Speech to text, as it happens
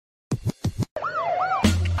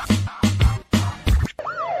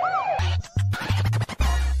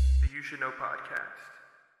Know Podcast.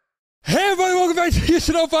 Hey everybody, welcome back to the You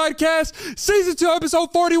Should Know Podcast, Season 2,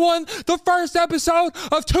 Episode 41, the first episode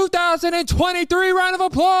of 2023. Round of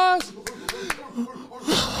applause.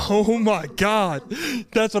 Oh my God,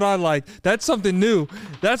 that's what I like. That's something new.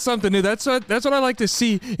 That's something new. That's what I like to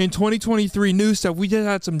see in 2023 new stuff. We just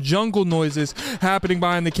had some jungle noises happening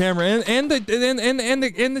behind the camera, and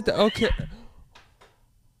the okay.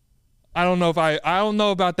 I don't know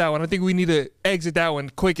about that one. I think we need to exit that one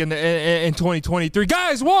quick in 2023.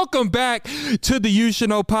 Guys, welcome back to the You Should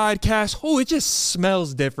Know Podcast. Oh, it just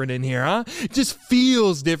smells different in here, huh? It just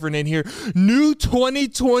feels different in here. New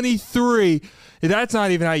 2023. That's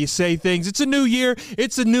not even how you say things. It's a new year.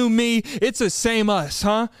 It's a new me. It's the same us,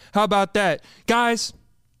 huh? How about that? Guys,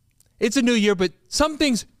 it's a new year, but some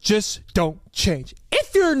things just don't change.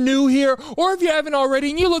 If you're new here, or if you haven't already,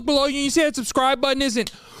 and you look below you and you see that subscribe button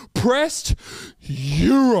isn't pressed,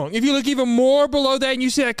 you're wrong. If you look even more below that and you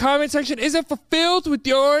see that comment section isn't fulfilled with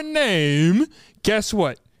your name, guess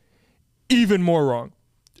what? Even more wrong.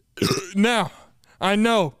 Now, I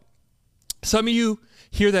know some of you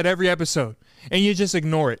hear that every episode and you just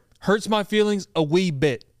ignore it. Hurts my feelings a wee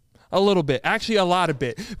bit. A little bit. Actually, a lot of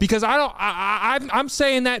bit. Because I'm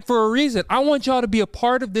saying that for a reason. I want y'all to be a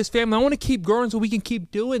part of this family. I want to keep growing so we can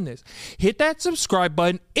keep doing this. Hit that subscribe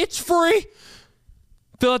button. It's free.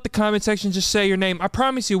 Fill out the comment section. Just say your name. I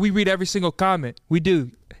promise you, we read every single comment. We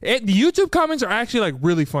do. The YouTube comments are actually like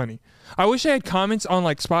really funny. I wish I had comments on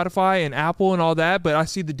like Spotify and Apple and all that, but I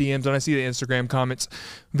see the DMs and I see the Instagram comments.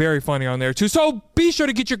 Very funny on there too. So be sure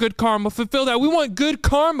to get your good karma. Fulfill that. We want good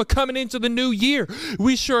karma coming into the new year.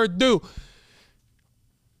 We sure do.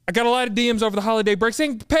 I got a lot of DMs over the holiday break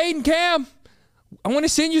saying, Peyton, Cam, I want to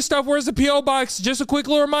send you stuff. Where's the P.O. box? Just a quick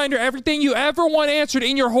little reminder, everything you ever want answered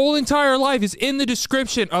in your whole entire life is in the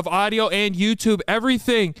description of audio and YouTube.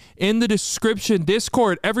 Everything in the description.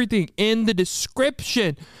 Discord, everything in the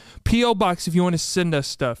description. P.O. box if you want to send us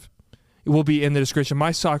stuff. It will be in the description.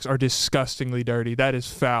 My socks are disgustingly dirty. That is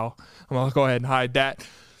foul. I'm going to go ahead and hide that.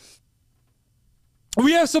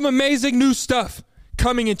 We have some amazing new stuff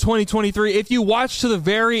coming in 2023. If you watch to the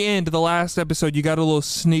very end of the last episode, you got a little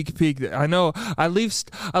sneak peek. I know I leave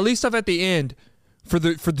stuff at the end for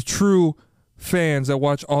the true fans that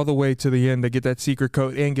watch all the way to the end. They get that secret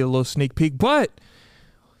code and get a little sneak peek. But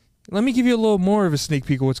let me give you a little more of a sneak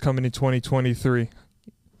peek of what's coming in 2023.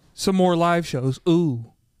 Some more live shows.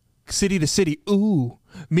 Ooh. City to city. Ooh.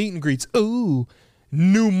 Meet and greets. Ooh.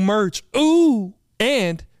 New merch. Ooh.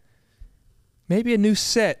 And maybe a new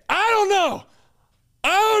set. I don't know.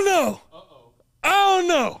 Uh-oh. I don't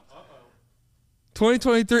know. Uh-oh.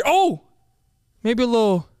 2023. Oh. Maybe a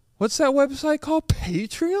little, what's that website called?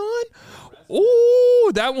 Patreon?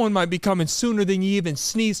 Ooh, that one might be coming sooner than you even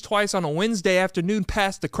sneeze twice on a Wednesday afternoon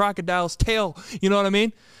past the crocodile's tail. You know what I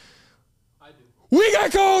mean? We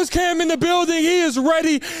got co-host Cam in the building. He is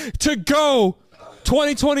ready to go.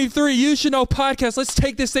 2023, You Should Know Podcast. Let's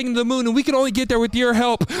take this thing to the moon, and we can only get there with your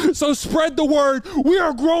help. So spread the word. We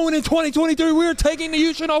are growing in 2023. We are taking the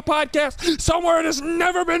You Should Know Podcast somewhere it has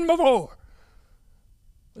never been before.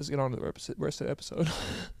 Let's get on to the rest of the episode.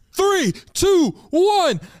 3, 2,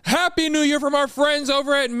 1. Happy New Year from our friends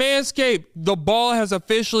over at Manscaped. The ball has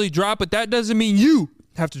officially dropped, but that doesn't mean you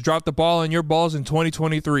have to drop the ball on your balls in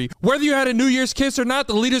 2023. Whether you had a New Year's kiss or not,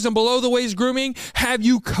 the leaders in below the waist grooming have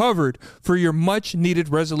you covered for your much needed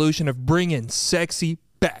resolution of bringing sexy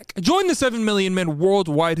back. Join the 7 million men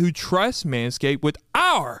worldwide who trust Manscaped with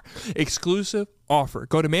our exclusive offer.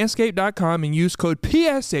 Go to manscaped.com and use code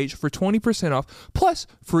PSH for 20% off plus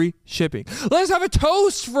free shipping. Let's have a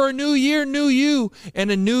toast for a new year, new you,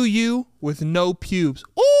 and a new you with no pubes.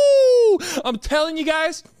 Ooh, I'm telling you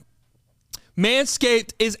guys,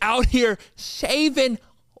 Manscaped is out here saving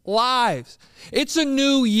lives. It's a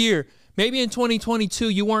new year. Maybe in 2022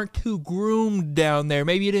 you weren't too groomed down there.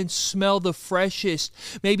 Maybe you didn't smell the freshest.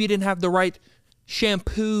 Maybe you didn't have the right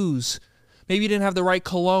shampoos. Maybe you didn't have the right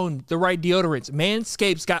cologne, the right deodorants.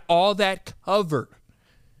 Manscaped's got all that covered.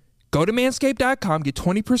 Go to manscaped.com, get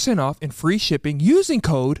 20% off and free shipping using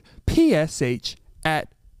code PSH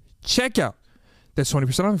at checkout. That's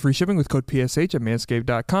 20% off and free shipping with code PSH at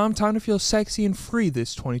manscaped.com. Time to feel sexy and free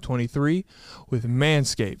this 2023 with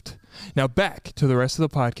Manscaped. Now back to the rest of the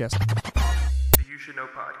podcast. The You Should Know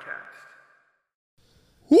Podcast.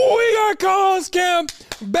 We got co-host Cam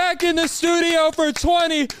back in the studio for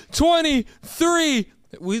 2023.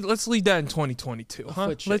 Let's leave that in 2022,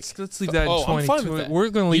 huh? Let's leave that in 2022. We're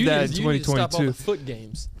going to leave that in 2022. You need to stop all the foot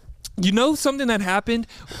games. You know something that happened?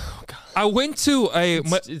 I went to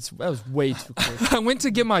That was way too quick. I went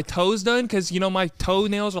to get my toes done because, my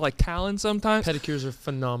toenails are like talons sometimes. Pedicures are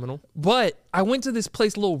phenomenal. But I went to this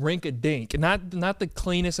place, little Rink-a-Dink. Not the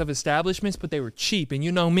cleanest of establishments, but they were cheap. And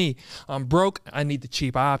you know me, I'm broke. I need the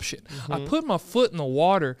cheap option. I put my foot in the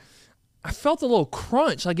water. I felt a little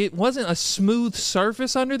crunch. Like it wasn't a smooth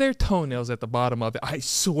surface under there. Toenails at the bottom of it. I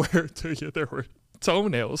swear to you, there were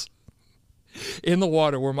toenails in the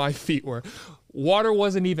water where my feet were. Water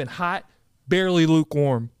wasn't even hot, barely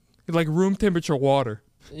lukewarm. Like room temperature water.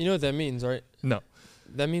 You know what that means, right? No.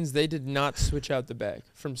 That means they did not switch out the bag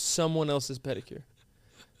from someone else's pedicure.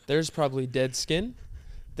 There's probably dead skin.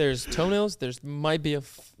 There's toenails. There's might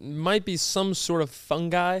be some sort of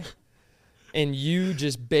fungi, and you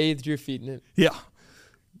just bathed your feet in it. Yeah.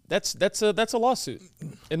 That's a lawsuit,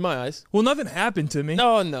 in my eyes. Well, nothing happened to me.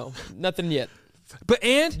 No, nothing yet. But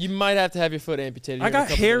You might have to have your foot amputated. I got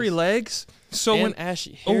hairy legs. So and when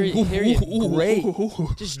ashy, hairy and gray,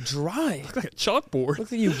 just dry. like a chalkboard.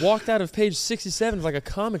 Looks like you walked out of page 67 of like a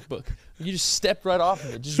comic book. You just stepped right off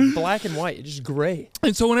of it, just black and white, just gray.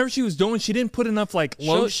 And so whenever she was doing, she didn't put enough like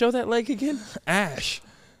Show that leg again. ash.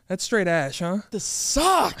 That's straight ash, huh? The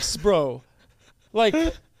socks, bro. Like,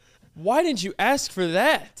 why didn't you ask for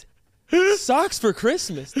that? Socks for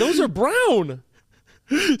Christmas. Those are brown.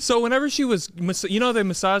 So whenever she was, they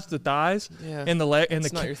massage the thighs Yeah. and the leg and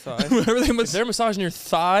It's the not your thighs. whenever they If they're massaging your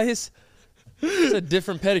thighs, it's a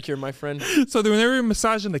different pedicure, my friend. so whenever they're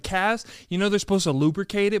massaging the calves, they're supposed to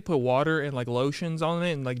lubricate it, put water and like lotions on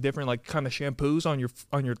it and like different like kind of shampoos on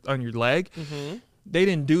your leg. Mm-hmm. They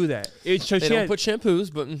didn't do that. They don't put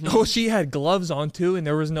shampoos, but Oh, she had gloves on too, and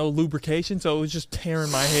there was no lubrication, so it was just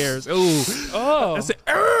tearing my hairs. Ooh, oh, I said,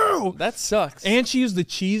 "Ow!" that sucks. And she used the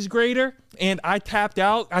cheese grater, and I tapped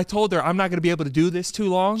out. I told her I'm not gonna be able to do this too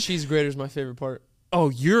long. Cheese grater's my favorite part. Oh,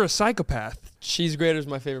 you're a psychopath. Cheese grater's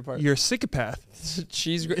my favorite part. You're a psychopath.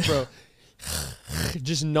 Cheese grater, bro.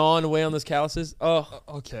 Just gnawing away on those calluses. Oh,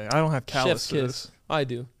 Okay, I don't have chef's calluses. kiss. I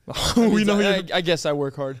do. We know. I guess I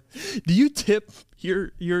work hard. Do you tip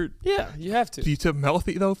your? Yeah, you have to. Do you tip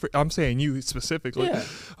Melfi though? I'm saying you specifically. Yeah.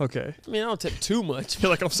 Okay. I mean, I don't tip too much. I feel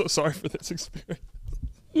like I'm so sorry for this experience.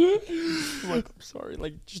 I'm like, I'm sorry.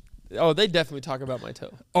 Like, just they definitely talk about my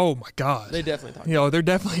toe. Oh my God. They definitely talk. They're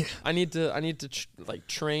definitely I need to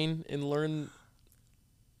train and learn.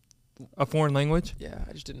 a foreign language. Yeah,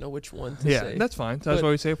 I just didn't know which one to Yeah, say. that's fine. That's But why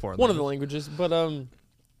we say foreign. one of the language. languages, but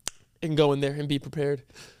and go in there and be prepared.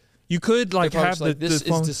 You could like They're probably have just the, like, this the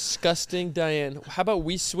phone. is disgusting, Diane. How about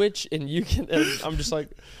we switch and you can? And I'm just like,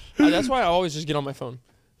 that's why I always just get on my phone.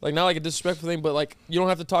 Like, not like a disrespectful thing, but like, you don't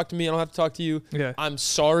have to talk to me. I don't have to talk to you. Yeah. I'm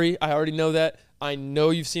sorry. I already know that. I know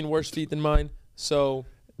you've seen worse feet than mine. So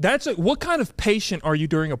What kind of patient are you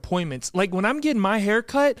during appointments? Like when I'm getting my hair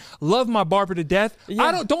cut, love my barber to death.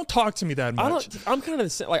 Yeah. Don't talk to me that much. I'm kind of the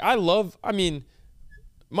same. Like, I mean,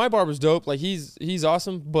 my barber's dope. Like, he's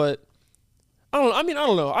awesome, but I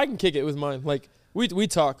don't know. I can kick it with mine. Like, we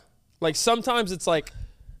talk. Like, sometimes it's like,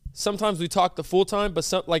 sometimes we talk the full time, but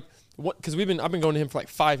because I've been going to him for like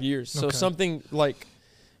 5 years. So Okay. something like,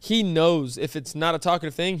 he knows if it's not a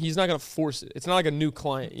talkative thing, he's not gonna force it. It's not like a new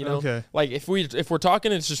client, you know. Okay. Like if we're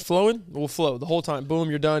talking and it's just flowing, we'll flow the whole time. Boom,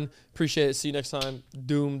 you're done. Appreciate it. See you next time.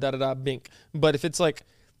 Doom, da da da, bink. But if it's like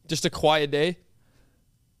just a quiet day,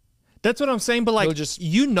 That's what I'm saying. But like, He'll just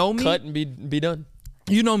you know me. cut and be done.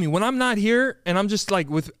 You know me. When I'm not here and I'm just like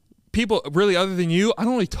with people really other than you, I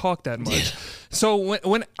don't really talk that much. So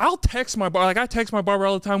when I'll text my barber, like I text my barber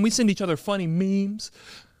all the time. We send each other funny memes.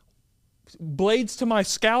 Blades to my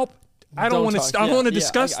scalp. I don't want talk. to. I don't want to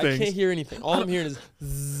discuss I things. can't hear anything. All I'm hearing is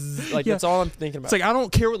zzz, like Yeah. that's all I'm thinking about. It's like I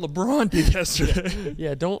don't care what LeBron did yesterday.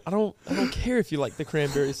 yeah, I don't care if you like the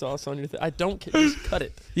cranberry sauce on your thing. I don't care. Just cut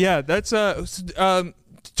it. Yeah, that's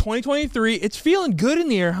 2023. It's feeling good in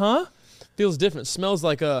the air, huh? Feels different. Smells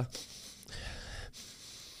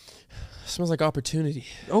like opportunity.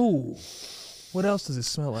 Oh, what else does it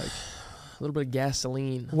smell like? A little bit of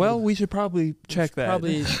gasoline. Well, we should probably check that.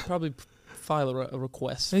 Probably file a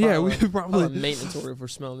request. Yeah, File we a- could file probably. a maintenance order if we're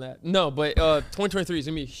smelling that. No, but 2023 is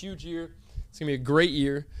gonna be a huge year. It's gonna be a great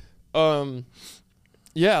year.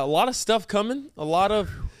 Yeah, a lot of stuff coming. A lot of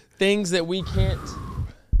things that we can't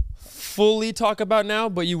fully talk about now,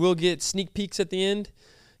 but you will get sneak peeks at the end.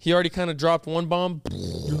 He already kind of dropped one bomb.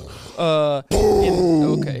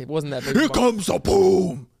 Okay, it wasn't that big. Here a bomb. comes the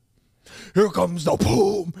boom. Here comes the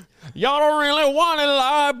boom. Y'all don't really want it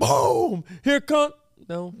live. Boom. Here come.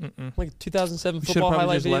 No, like 2007 We should football probably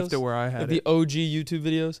highlight just videos. left it where I Like had the it. OG YouTube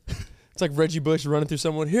videos. It's like Reggie Bush running through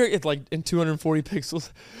someone. Here, it's like in 240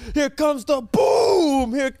 pixels. Here comes the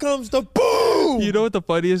boom. Here comes the boom. You know what the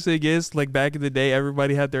funniest thing is? Like back in the day,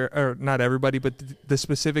 everybody had their, or not everybody, but the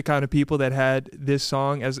specific kind of people that had this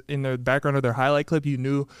song as in the background of their highlight clip. You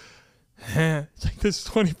knew, it's like this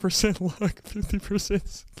 20% luck, 50%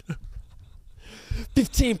 skill.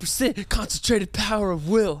 15% concentrated power of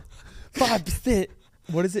will. 5%.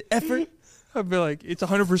 What is it? Effort. I'd be like, it's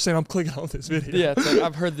 100%. I'm clicking on this video. Yeah, it's like,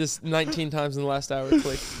 I've heard this 19 times in the last hour.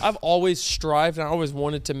 Click. I've always strived and I always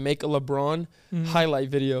wanted to make a LeBron highlight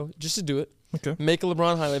video just to do it. Okay. Make a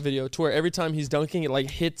LeBron highlight video to where every time he's dunking, it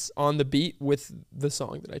like hits on the beat with the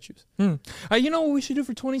song that I choose. You know what we should do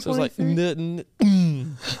for So it's 2023?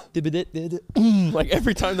 like, like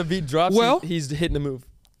every time the beat drops, Well- he's hitting the move.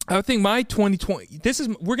 I think my 2020.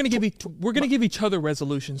 We're gonna give each other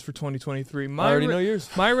resolutions for 2023. I already know yours.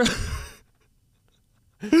 My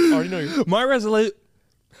Already know yours.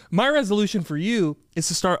 my resolution for you is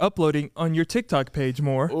to start uploading on your TikTok page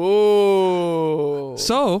more. Oh.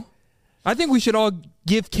 So, I think we should all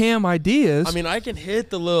give Cam ideas. I mean, I can hit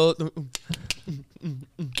the little.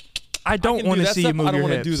 I don't can want do to that see stuff. you move I don't your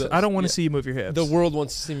wanna hips. do those. I don't want to Yeah. see you move your hips. The world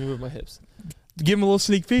wants to see me move my hips. Give him a little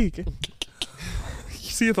sneak peek.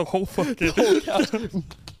 You see the whole fucking.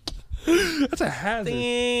 That's a hazard.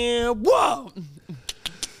 Damn. Whoa.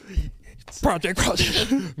 Project. Project.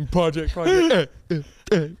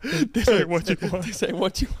 This ain't what you want. This ain't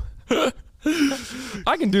what you.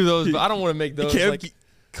 I can do those, but I don't want to make those. Can't Like,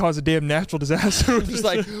 cause a damn natural disaster. just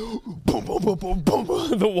like boom, boom, boom, boom, boom,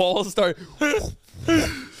 boom. The walls start.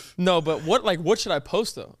 No, but what should I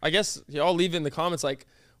post though? I guess y'all leave it in the comments. Like,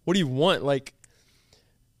 what do you want? Like,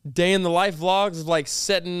 day in the life vlogs of like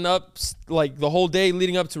setting up like the whole day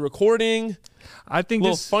leading up to recording. I think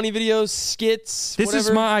Little this funny videos, skits. This is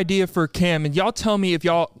whatever. my idea for Cam, and y'all tell me if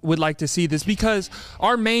y'all would like to see this, because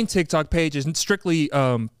our main TikTok page is strictly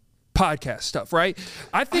podcast stuff, right?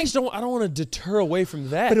 I I think, just don't. I don't want to deter away from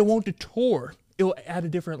that. but it won't deter. It'll add a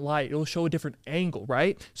different light. It'll show a different angle,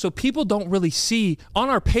 right? So people don't really see on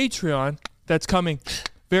our Patreon that's coming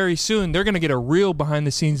very soon. They're gonna get a real behind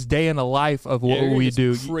the scenes day in the life of what you're gonna we get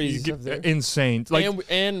do. some crazy You stuff there. insane, like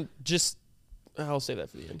and just I'll save that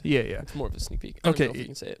for the end. yeah. It's more of a sneak peek. I don't Okay. know if you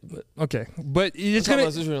can say it, but Okay, but there's it's gonna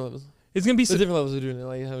different levels. it's gonna be There's different levels of doing it.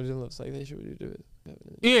 Like how different levels. Like they should do it.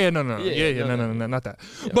 yeah no not that.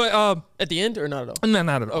 But At the end or not at all? No,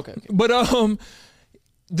 not at all. Okay. But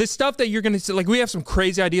the stuff that you're gonna see, like we have some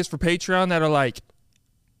crazy ideas for Patreon that are like,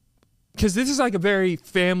 because this is like a very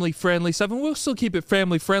family friendly stuff, and we'll still keep it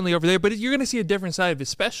family friendly over there. But you're gonna see a different side of it,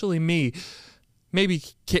 especially me. Maybe,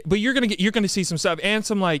 but you're gonna see some stuff and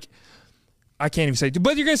some like. I can't even say,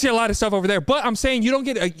 but you're gonna see a lot of stuff over there. But I'm saying you don't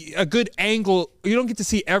get a good angle. You don't get to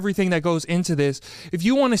see everything that goes into this. If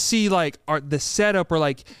you want to see like the setup or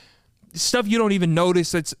like stuff you don't even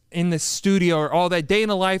notice that's in the studio or all that day in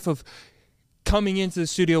the life of coming into the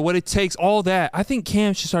studio, what it takes, all that. I think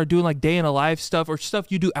Cam should start doing like day in the life stuff or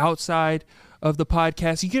stuff you do outside of the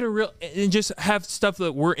podcast. You get a real and just have stuff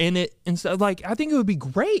that we're in it and stuff. Like I think it would be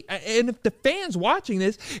great. And if the fans watching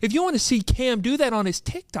this, if you want to see Cam do that on his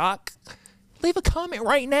TikTok, leave a comment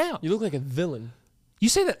right now. You look like a villain. You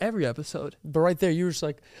say that every episode. But right there, you were just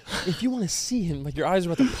like, if you want to see him, like your eyes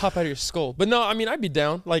are about to pop out of your skull. But no, I mean, I'd be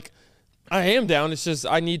down. Like, I am down. It's just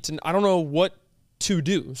I don't know what to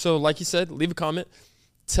do. So, like you said, leave a comment.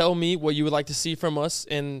 Tell me what you would like to see from us.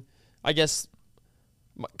 And I guess,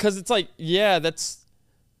 because it's like, yeah,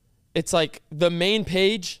 it's like the main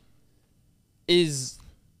page is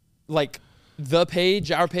like the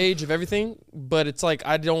page, our page of everything. But it's like,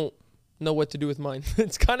 I don't know what to do with mine.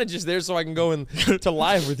 It's kind of just there so I can go and to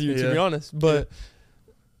live with you, to be honest. But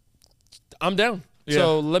I'm down.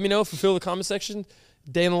 So let me know. Fulfill the comment section.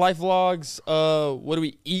 Day in the life vlogs. What do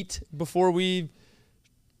we eat before we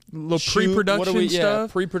Little shoot? pre-production What do we,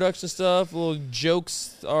 stuff. pre-production stuff. Little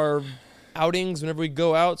jokes or outings whenever we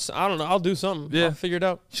go out. So, I don't know. I'll do something. Yeah. I'll figure it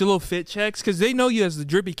out. Your little fit checks, because they know you as the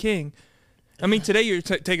Drippy King. I mean, today you're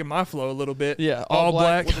taking my flow a little bit. Yeah. all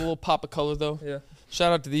black. with a little pop of color though. Yeah.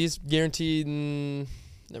 Shout out to these. Guaranteed.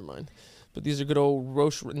 Never mind. But these are good old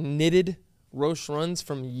knitted Roche runs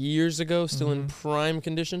from years ago, still in prime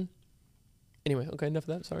condition. Anyway, okay, enough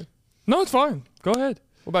of that. Sorry. No, it's fine. Go ahead.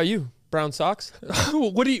 What about you? Brown socks?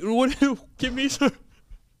 What do you give me some?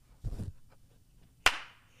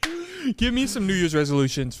 Give me some New Year's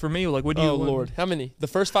resolutions for me. Like, what do you? Oh Lord, how many? The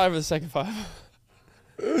first 5 or the second 5?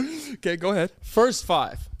 Okay, go ahead. First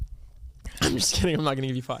 5. I'm just kidding. I'm not gonna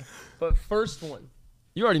give you 5. But first one,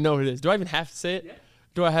 you already know what it is. Do I even have to say it? Yeah.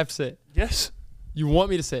 Do I have to say it? Yes. You want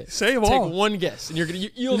me to say it? Say them Take all. one guess, and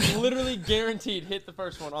you'll literally guaranteed hit the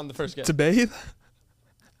first one on the first guess. To bathe.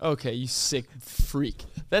 Okay, you sick freak.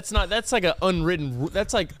 That's like an unwritten.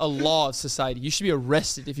 That's like a law of society. You should be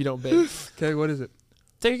arrested if you don't bathe. Okay, what is it?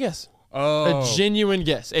 Take a guess. Oh, A genuine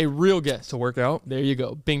guess. A real guess. to work out. There you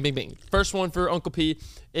go. Bing, bing, bing. First one for Uncle P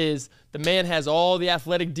is the man has all the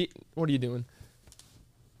athletic. What are you doing?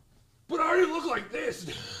 But I already look like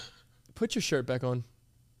this. Put your shirt back on.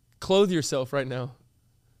 Clothe yourself right now.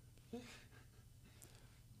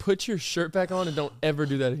 Put your shirt back on and don't ever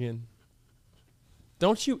do that again.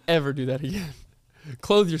 Don't you ever do that again.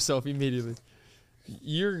 Clothe yourself immediately.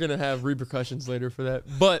 You're going to have repercussions later for that.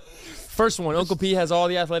 But first one, Uncle P has all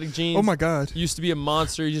the athletic genes. Oh my God. Used to be a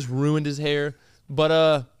monster. He just ruined his hair.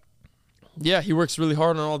 But yeah, he works really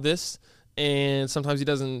hard on all this. And sometimes he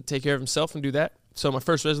doesn't take care of himself and do that. So my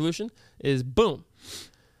first resolution is boom.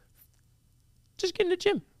 Just get in the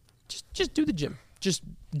gym. Just do the gym. Just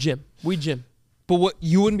gym. We gym. But what,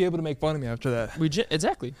 you wouldn't be able to make fun of me after that. We gym.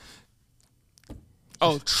 Exactly.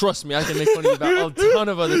 Oh, trust me, I can make fun of you about a ton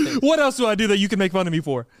of other things. What else do I do that you can make fun of me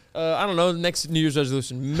for? I don't know. The next New Year's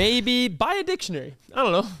resolution, maybe buy a dictionary. I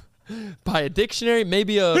don't know. Buy a dictionary.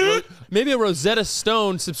 Maybe a Rosetta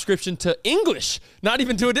Stone subscription to English, not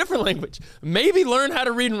even to a different language. Maybe learn how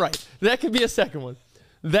to read and write. That could be a second one.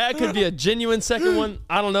 That could be a genuine second one.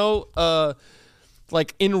 I don't know.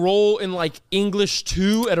 Like enroll in like English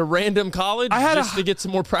 2 at a random college just to get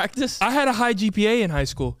some more practice. I had a high GPA in high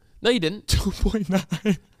school. No, you didn't.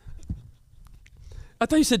 2.9. I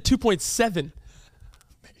thought you said 2.7.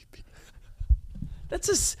 Maybe.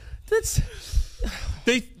 That's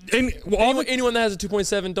anyone that has a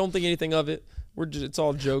 2.7, don't think anything of it. It's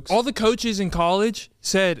all jokes. All the coaches in college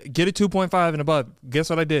said, get a 2.5 and above.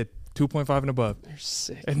 Guess what I did? 2.5 and above. You're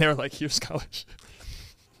sick. And they were like, here's scholarship.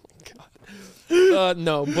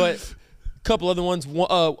 No, but a couple other ones.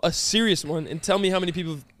 A serious one, and tell me how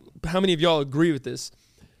many of y'all agree with this.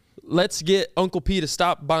 Let's get Uncle P to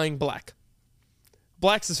stop buying black.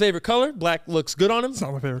 Black's his favorite color. Black looks good on him. It's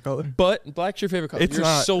not my favorite color. But black's your favorite color. It's your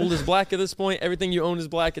not. soul is black at this point. Everything you own is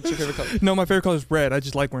black. It's your favorite color. No, my favorite color is red. I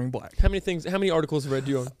just like wearing black. How many articles of red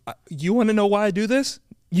do you own? You want to know why I do this?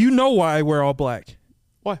 You know why I wear all black.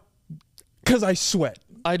 Why? Because I sweat.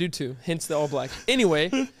 I do too. Hence the all black.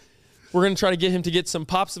 Anyway, we're going to try to get him to get some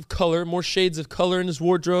pops of color, more shades of color in his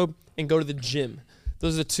wardrobe, and go to the gym.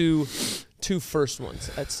 Those are the two first ones,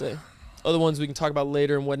 I'd say. Other ones we can talk about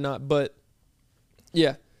later and whatnot. But,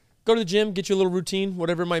 yeah. Go to the gym, get you a little routine,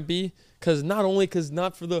 whatever it might be. Because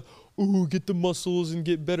not for the, get the muscles and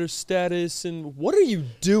get better status. And what are you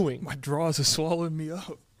doing? My drawers are swallowing me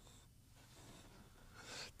up.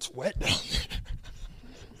 It's wet down there.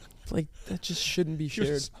 Like, that just shouldn't be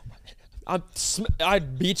shared.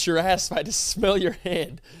 I'd beat your ass if I had to smell your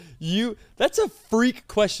hand. That's a freak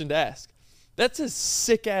question to ask. That's a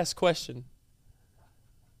sick-ass question.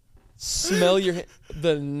 Smell your hand.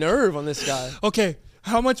 The nerve on this guy. Okay,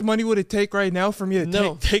 how much money would it take right now for me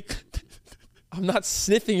to take? I'm not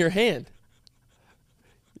sniffing your hand.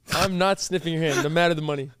 I'm not sniffing your hand, no matter the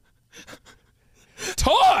money.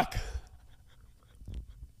 Talk!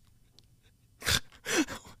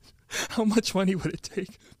 How much money would it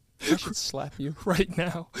take I should slap you. right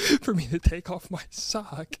now for me to take off my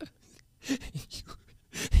sock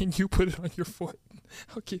and you put it on your foot?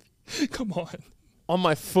 I'll give you. Come on. On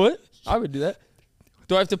my foot? I would do that.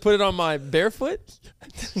 Do I have to put it on my barefoot?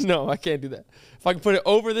 No, I can't do that. If I can put it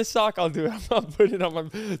over this sock, I'll do it. I'm not putting it on my...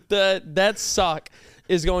 That sock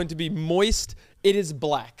is going to be moist. It is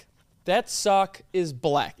black. That sock is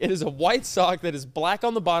black. It is a white sock that is black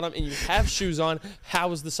on the bottom, and you have shoes on.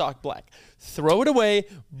 How is the sock black? Throw it away.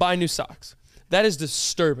 Buy new socks. That is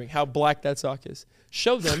disturbing how black that sock is.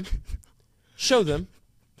 Show them. Show them.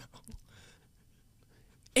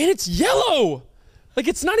 And it's yellow. Like,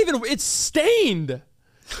 it's not even... It's stained.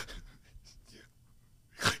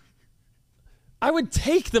 I would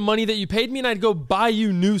take the money that you paid me, and I'd go buy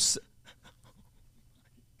you new...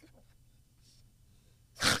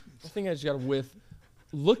 I think I just got a whiff.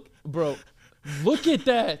 Look, bro. Look at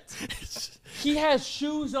that. He has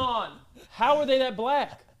shoes on. How are they that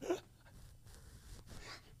black?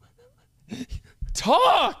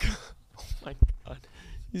 Talk! Oh, my God.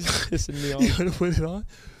 He's pissing me off. You want to put it on?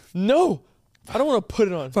 No. I don't want to put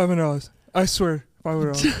it on. $500. I swear.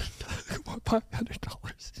 $500. Come on,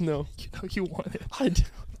 $500. No. You know you want it. I do.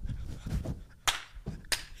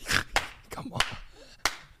 Come on.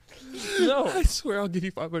 No. I swear I'll give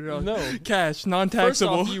you $500. No. Cash, First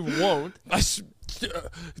non-taxable. off, you won't.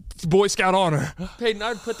 Boy Scout honor. Peyton,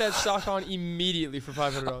 I'd put that sock on immediately for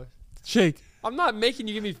 $500. Shake. I'm not making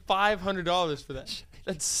you give me $500 for that.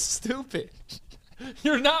 That's stupid.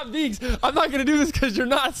 You're not being. I'm not gonna do this because you're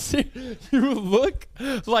not. You look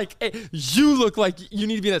like you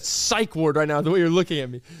need to be in a psych ward right now. The way you're looking at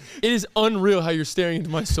me, it is unreal how you're staring into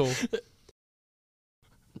my soul.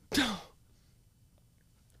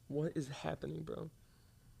 What is happening, bro?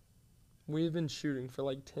 We've been shooting for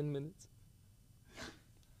like 10 minutes.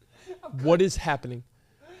 What is happening?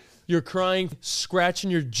 You're crying,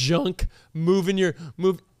 scratching your junk, moving and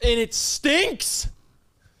it stinks.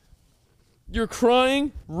 You're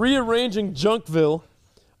crying, rearranging Junkville,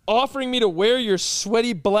 offering me to wear your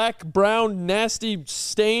sweaty, black, brown, nasty,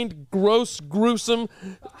 stained, gross, gruesome,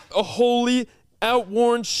 holy,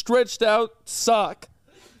 outworn, stretched out sock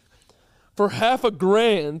for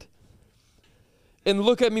 $50,000 and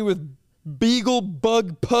look at me with beagle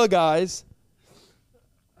bug pug eyes.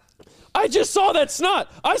 I just saw that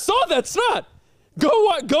snot. I saw that snot.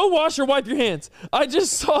 Go wash or wipe your hands. I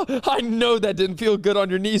know that didn't feel good on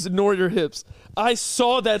your knees nor your hips. I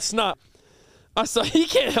saw that snot. He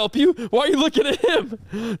can't help you. Why are you looking at him?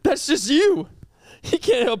 That's just you. He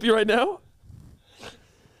can't help you right now.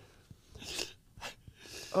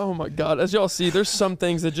 Oh my God. As y'all see, there's some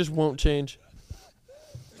things that just won't change.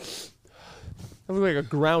 I look like a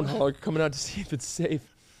groundhog coming out to see if it's safe.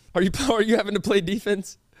 Are you having to play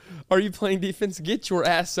defense? Are you playing defense? Get your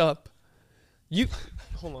ass up.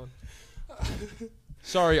 Hold on.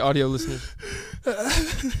 Sorry, audio listeners.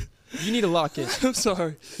 You need to lock in. I'm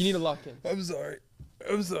sorry. You need to lock in. I'm sorry.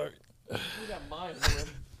 You got mine, man.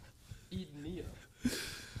 Eating me up.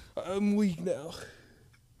 I'm weak now.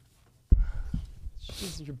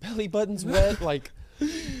 Jeez, your belly button's wet. Like,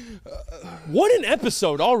 what an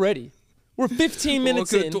episode already. We're 15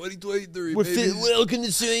 minutes in. 2023, Welcome to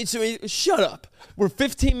 2023. Shut up. We're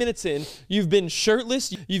 15 minutes in. You've been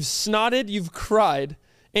shirtless. You've snotted. You've cried.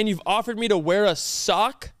 And you've offered me to wear a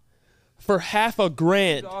sock for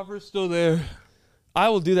 $50,000. The offer's still there. I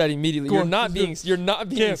will do that immediately. You're not being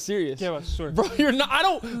serious. Yeah, I swear. Bro, you're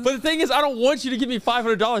not. But the thing is, I don't want you to give me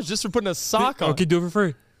 $500 just for putting a sock on. Okay, do it for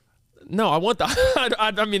free. No, I want the.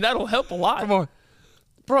 I mean, that'll help a lot. Come on.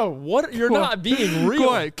 Bro, what? You're not being real. Go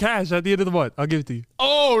on, cash at the end of the month. I'll give it to you.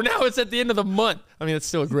 Oh, now it's at the end of the month. I mean, it's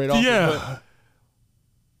still a great offer. Yeah.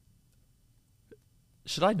 But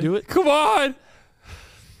should I do it? Come on.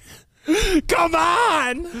 Come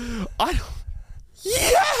on. I don't.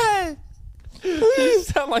 Yeah. You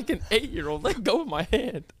sound like an 8-year-old. Let go of my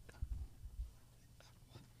hand.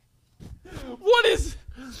 What is...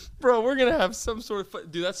 Bro, we're going to have some sort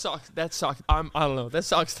of... Dude, that sock... I don't know. That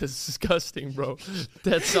sock's disgusting, bro.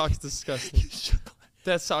 That sock's disgusting.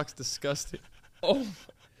 That sock's disgusting. Oh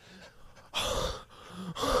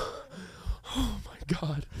my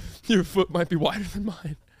God. Your foot might be wider than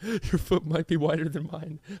mine. Your foot might be wider than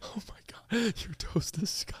mine. Oh my God. Your toe's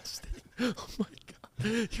disgusting. Oh my God.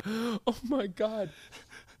 Oh my God.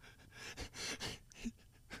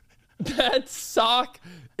 That sock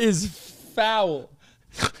is foul.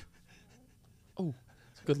 Oh,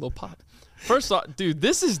 it's a good little pop. First off, dude,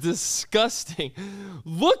 this is disgusting.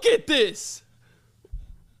 Look at this.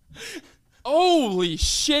 Holy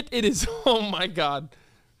shit, it is. Oh my God.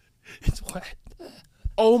 It's wet.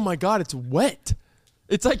 Oh my God, it's wet.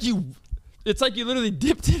 It's like you literally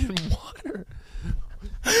dipped it in water.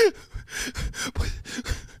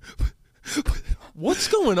 What's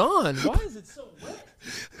going on? Why is it so wet?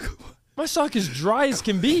 My sock is dry as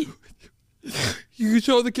can be. You can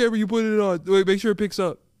show the camera you put it on. Wait, make sure it picks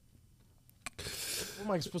up. What,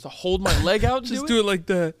 am I supposed to hold my leg out and Just do it like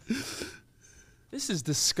that. This is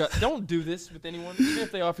disgusting. Don't do this with anyone. Even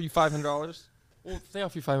if they offer you $500. Well, if they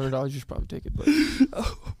offer you $500, you should probably take it. But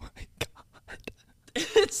Oh my God.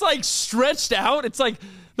 it's like stretched out. It's like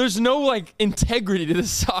there's no like integrity to the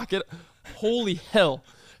socket. Holy hell.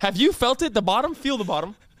 Have you felt it? The bottom? Feel the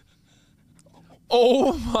bottom.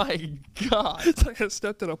 Oh my God. It's like I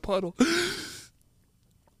stepped in a puddle.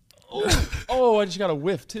 Oh, I just got a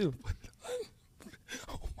whiff too.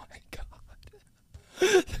 Oh my God.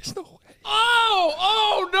 There's no way.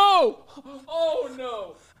 Oh no. Oh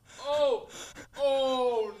no.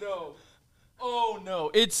 Oh no. Oh no.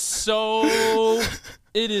 It is so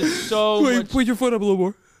Wait, much. put your foot up a little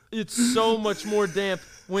more. It's so much more damp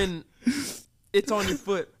when it's on your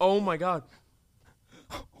foot. Oh my God.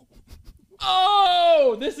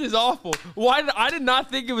 Oh, this is awful. I did not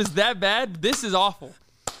think it was that bad. This is awful.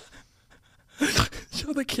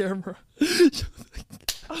 Show the camera.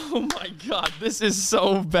 Oh my God, this is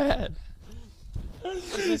so bad.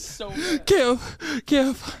 This is so bad.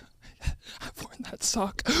 Kev, I've worn that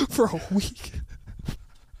sock for a week.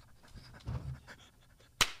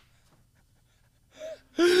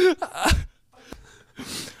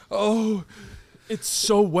 Oh, It's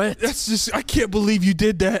so wet. That's just, I can't believe you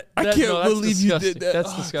did that. I can't No, that's believe disgusting. you did that. That's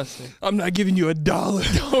Oh, disgusting. I'm not giving you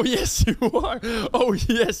 $1. Oh yes, you are. Oh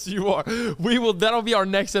yes, you are. We will. That'll be our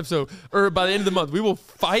next episode, or by the end of the month, we will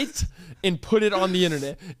fight and put it on the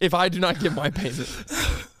internet if I do not get my payment.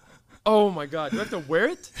 Oh my God, do I have to wear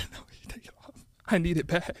it? No, you take it off. I need it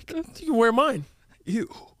back. You can wear mine.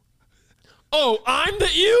 Ew. Oh, I'm the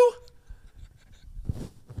ew?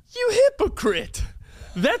 You hypocrite.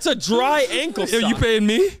 That's a dry ankle Are sock. you paying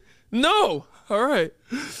me? No, All right.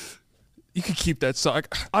 You can keep that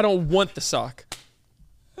sock. I don't want the sock.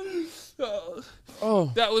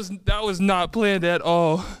 Oh, That was not planned at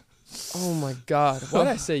all. oh my God. Why did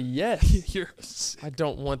I say yes? You're, I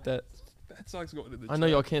don't want that. that sock's going to the I know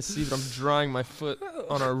y'all can't see, but I'm drying my foot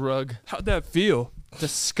on our rug. How'd that feel?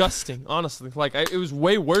 Disgusting, honestly. Like it was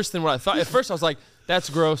way worse than what I thought. At first, I was like, "That's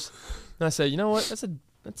gross," and I said, "You know what?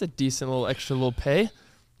 That's a decent little extra little pay." I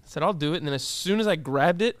said, "I'll do it." And then as soon as I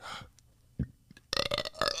grabbed it,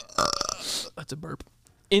 that's a burp.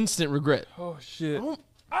 Instant regret. Oh shit.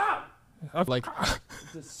 Oh, like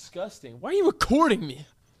disgusting. Why are you recording me?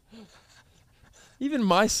 Even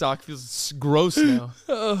my sock feels gross now.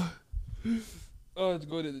 Oh, let's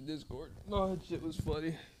go to the Discord. Oh, that shit was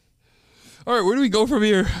funny. All right, where do we go from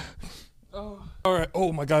here? Oh. All right.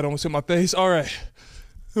 Oh my God, I almost hit my face. All right.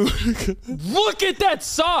 Look at that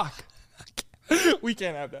sock. We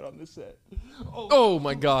can't have that on this set. Oh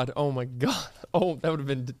my God. Oh my God. Oh, that would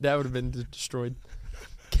have been destroyed.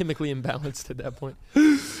 Chemically imbalanced at that point.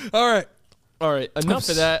 All right. All right, enough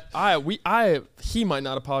of that. He might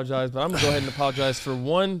not apologize, but I'm gonna go ahead and apologize for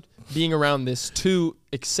 1, being around this, 2,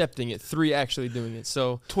 accepting it, 3, actually doing it.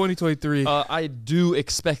 So 2023. I do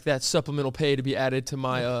expect that supplemental pay to be added to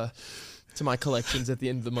my collections at the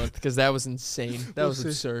end of the month, because that was insane. That was see.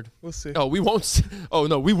 absurd. We'll see. Oh, we won't. Oh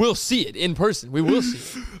no, we will see it in person. We will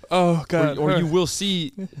see it. Oh God. Or you will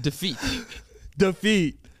see defeat.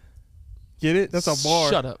 defeat. Get it? That's a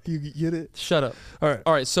bar. Shut up. You get it? Shut up. All right.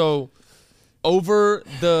 All right, so over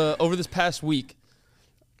this past week,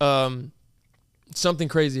 something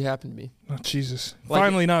crazy happened to me. Oh Jesus. Like-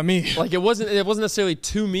 Finally, not me. Like it wasn't necessarily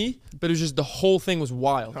to me, but it was just the whole thing was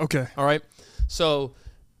wild. Okay. All right. So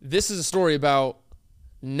this is a story about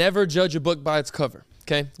never judge a book by its cover.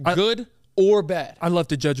 Okay, good or bad. I love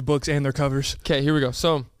to judge books and their covers. Okay, here we go.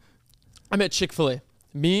 So I'm at Chick-fil-A.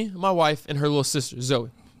 Me, my wife, and her little sister Zoe.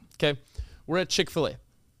 Okay, we're at Chick-fil-A.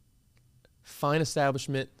 Fine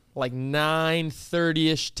establishment. Like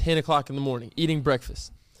 9:30ish, 10 o'clock in the morning, eating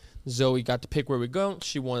breakfast. Zoe got to pick where we go.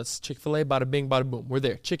 She wants Chick-fil-A, bada bing, bada boom. We're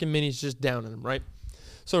there. Chicken minis just down in them, right?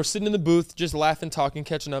 So we're sitting in the booth, just laughing, talking,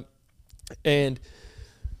 catching up. And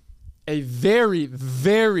a very,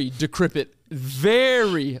 very decrepit,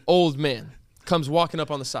 very old man comes walking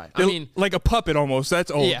up on the side. I mean, like a puppet almost.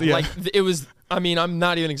 That's old. yeah, like it was, I mean, I'm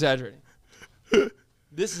not even exaggerating.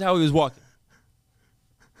 This is how he was walking.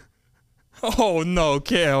 Oh no,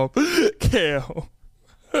 Cal. Cal.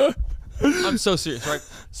 I'm so serious, right?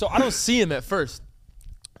 So I don't see him at first.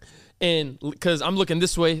 And because I'm looking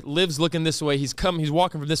this way, Liv's looking this way. He's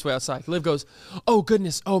walking from this way outside. Liv goes, "Oh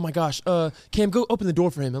goodness, oh my gosh, Cam, go open the door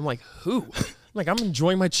for him." I'm like, "Who?" I'm like, "I'm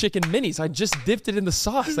enjoying my chicken minis. I just dipped it in the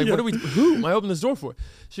sauce. Like, who am I opening this door for?"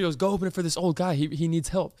 She goes, "Go open it for this old guy. He needs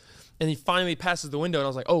help." And he finally passes the window, and I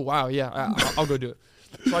was like, "Oh wow, yeah, I'll go do it."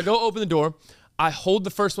 So I go open the door. I hold the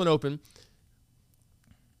first one open.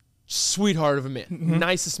 Sweetheart of a man,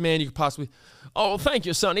 nicest man you could possibly. "Oh, thank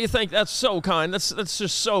you, Sonny. That's so kind. That's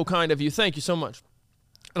just so kind of you. Thank you so much."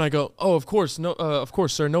 And I go, "Oh, of course, no, of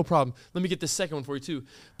course, sir, no problem. Let me get this second one for you too."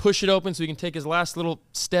 Push it open so he can take his last little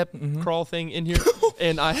step crawl thing in here.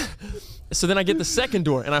 So then I get the second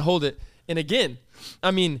door and I hold it, and again,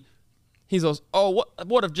 I mean, he goes, "Oh,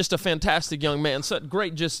 what just a fantastic young man. Such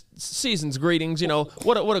great, just season's greetings. You know,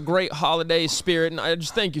 what a great holiday spirit. And I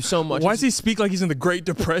just thank you so much." Why does he speak like he's in the Great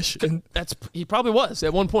Depression? He probably was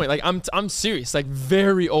at one point. Like I'm serious. Like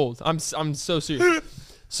very old. I'm so serious.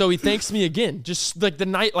 So he thanks me again, just like the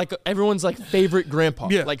night, like everyone's like favorite grandpa,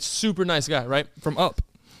 Yeah. like super nice guy, right? From Up.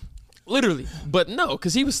 Literally, but no,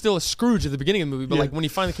 because he was still a Scrooge at the beginning of the movie. But Yeah. like when he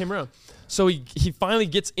finally came around, so he finally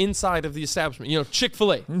gets inside of the establishment. You know,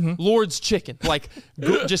 Chick-fil-A, Lord's Chicken, like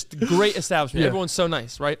just great establishment. Yeah. Everyone's so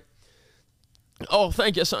nice, right? "Oh,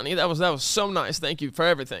 thank you, Sonny. That was so nice. Thank you for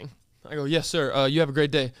everything." I go, "Yes, sir. You have a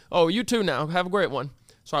great day." "Oh, you too. Now have a great one."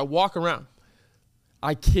 So I walk around.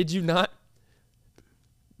 I kid you not.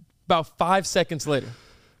 About 5 seconds later,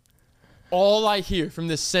 all I hear from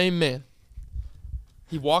this same man.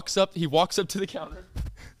 He walks up to the counter.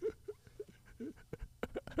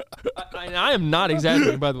 I am not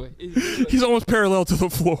exaggerating, by the way. He's almost parallel to the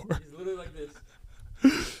floor. He's literally like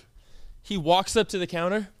this. He walks up to the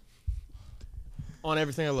counter on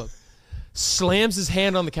Everything I Love, slams his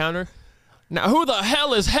hand on the counter. Now, who the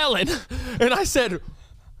hell is Helen? And I said,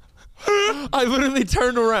 I literally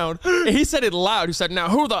turned around, and he said it loud. He said, now,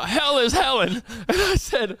 who the hell is Helen? And I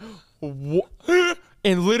said, what?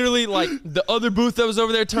 And literally, like, the other booth that was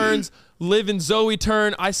over there turns, Liv and Zoe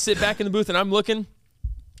turn. I sit back in the booth, and I'm looking.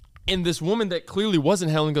 And this woman that clearly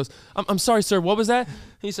wasn't Helen goes, I'm sorry, sir, what was that?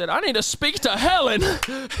 He said, I need to speak to Helen.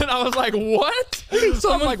 And I was like, what?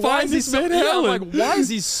 So I'm like, why is he so, I'm like, why is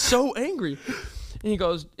he so angry? And he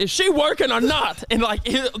goes, is she working or not? And like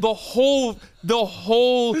the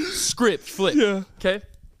whole script flipped. Yeah. Okay.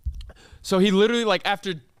 So he literally, like,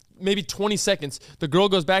 after maybe 20 seconds, the girl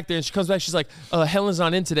goes back there and she comes back. She's like, Helen's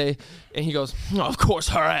not in today. And he goes, oh, of course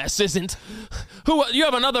her ass isn't. Who? You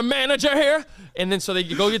have another manager here? And then so they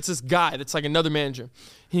go get this guy that's like another manager.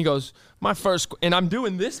 He goes, and I'm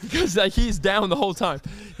doing this because like, he's down the whole time.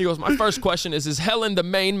 He goes, my first question is Helen the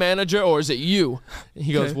main manager or is it you? And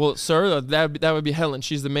he goes, well, sir, that would be Helen.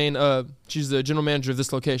 She's the she's the general manager of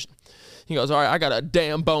this location. He goes, all right, I got a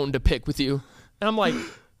damn bone to pick with you. And I'm like,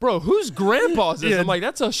 bro, whose grandpa is this? I'm like,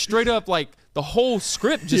 that's a straight up, like, the whole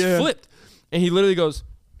script just flipped. And he literally goes,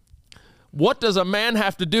 what does a man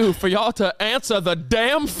have to do for y'all to answer the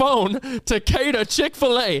damn phone to cater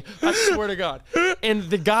Chick-fil-A? I swear to God. And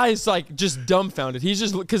the guy's like just dumbfounded. He's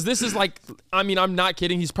just, because this is like, I mean, I'm not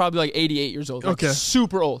kidding. He's probably like 88 years old. Like,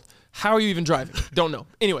 super old. How are you even driving? Don't know.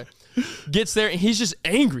 Anyway. Gets there and he's just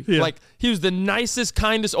angry. Like, he was the nicest,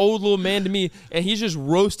 kindest old little man to me, and he's just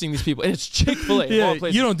roasting these people. And it's Chick-fil-A.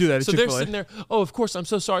 You don't do that at so Chick-fil-A. They're sitting there, oh, of course, I'm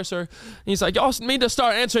so sorry, sir. And he's like, y'all need to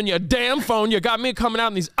start answering your damn phone. You got me coming out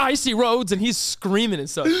in these icy roads, and he's screaming and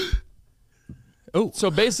stuff. Oh. So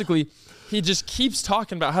basically, he just keeps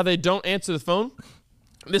talking about how they don't answer the phone.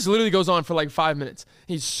 This literally goes on for like 5 minutes.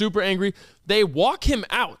 He's super angry. They walk him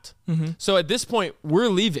out. So at this point, we're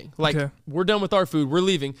leaving. Like, we're done with our food. We're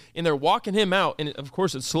leaving. And they're walking him out. And of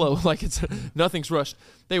course, it's slow. Like, nothing's rushed.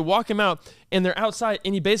 They walk him out, and they're outside.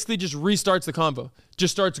 And he basically just restarts the convo.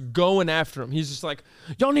 Just starts going after him. He's just like,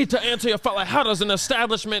 y'all need to answer your phone. Like, how does an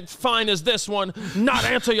establishment fine as this one not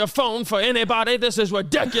answer your phone for anybody? This is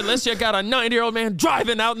ridiculous. You got a 90-year-old man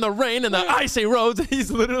driving out in the rain and the icy roads. He's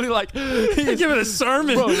literally like, he's giving a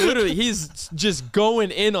sermon. Bro, literally, he's just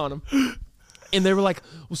going in on him. And they were like,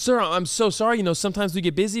 well, sir, I'm so sorry. You know, sometimes we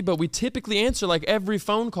get busy, but we typically answer like every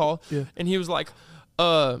phone call. And he was like,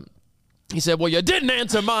 he said, well, you didn't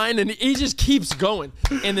answer mine. And he just keeps going.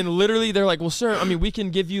 And then literally they're like, well, sir, I mean, we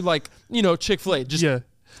can give you like, you know, Chick-fil-A, just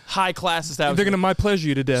high class establishment. They're going to my pleasure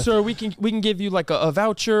you to death. Sir, we can give you like a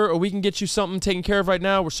voucher, or we can get you something taken care of right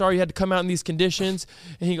now. We're sorry you had to come out in these conditions.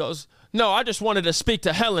 And he goes, no, I just wanted to speak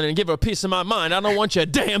to Helen and give her a piece of my mind. I don't want your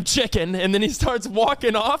damn chicken. And then he starts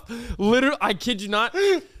walking off. Literally, I kid you not.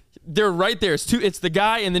 They're right there. It's the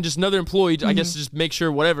guy and then just another employee, I guess, to just make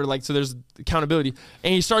sure, whatever. Like, so there's accountability.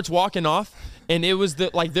 And he starts walking off, and it was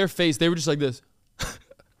their face. They were just like this.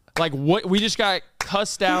 Like, what? We just got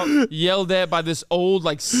cussed out, yelled at by this old,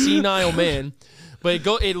 like, senile man. But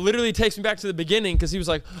it literally takes me back to the beginning, because he was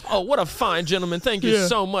like, oh, what a fine gentleman. Thank you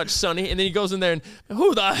so much, Sonny. And then he goes in there and,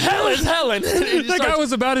 who the hell is Helen? That guy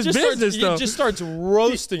was about his business, though. He just starts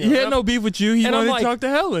roasting him. He had no beef with you. He wanted to talk to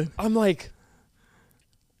Helen. I'm like,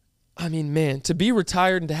 I mean, man, to be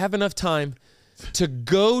retired and to have enough time to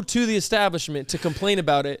go to the establishment to complain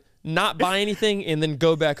about it, not buy anything, and then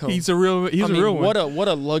go back home. He's a real one. What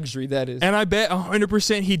a luxury that is. And I bet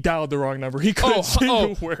 100% he dialed the wrong number. He couldn't see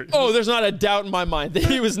the word. Oh, there's not a doubt in my mind that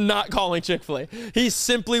he was not calling Chick-fil-A. He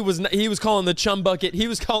simply was not, he was calling the chum bucket. He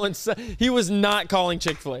was not calling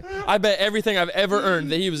Chick-fil-A. I bet everything I've ever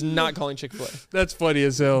earned that he was not calling Chick-fil-A. That's funny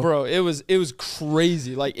as hell. Bro, it was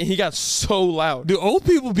crazy. Like, he got so loud. Do old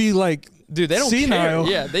people be like, dude, they don't senile.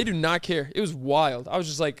 care. Yeah, they do not care. It was wild. I was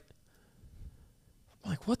just like,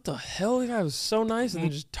 what the hell? The guy was so nice, and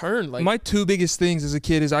then just turned. Like, my two biggest things as a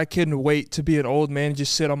kid is I couldn't wait to be an old man and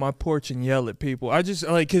just sit on my porch and yell at people. I just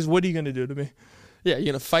like, because what are you gonna do to me? Yeah, you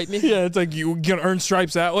gonna fight me? Yeah, it's like you gonna earn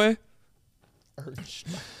stripes that way. Earn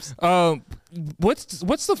stripes.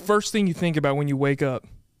 What's the first thing you think about when you wake up?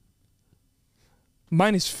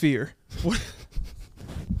 Mine is fear. What?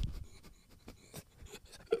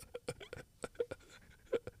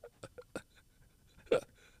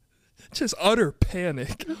 Just utter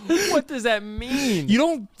panic. What does that mean? You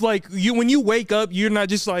don't when you wake up, you're not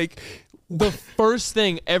just like, the first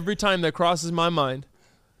thing every time that crosses my mind,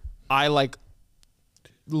 I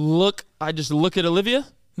just look at Olivia,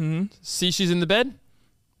 see she's in the bed.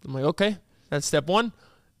 I'm like, okay, that's step one.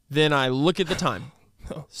 Then I look at the time.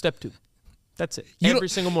 Step two. That's it. Every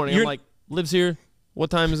single morning, I'm like, Liv's here. What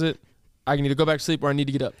time is it? I need to go back to sleep or I need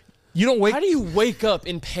to get up. You don't wake. How do you wake up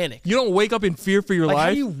in panic? You don't wake up in fear for your Like, life.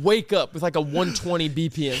 how do you wake up with like a 120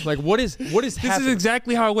 BPM? Like, what is This happening? is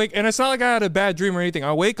exactly how I wake, and it's not like I had a bad dream or anything.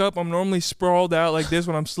 I wake up, I'm normally sprawled out like this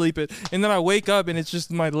when I'm sleeping, and then I wake up and it's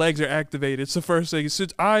just my legs are activated. It's the first thing. It's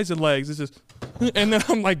just eyes and legs. It's just, and then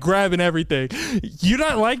I'm like grabbing everything. You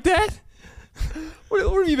not like that? What,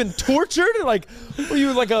 have you been tortured? Like, were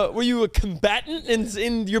you a combatant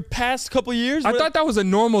in your past couple years? I thought that was a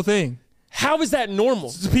normal thing. How is that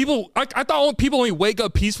normal? People, I thought people only wake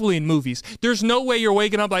up peacefully in movies. There's no way you're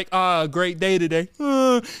waking up like, great day today.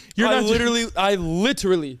 You're not I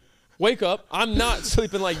literally wake up. I'm not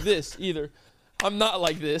sleeping like this either. I'm not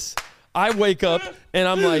like this. I wake up and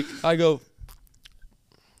I'm like, I go,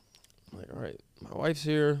 like, all right, my wife's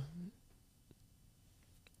here.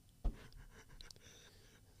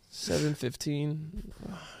 7:15.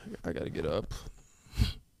 I gotta get up.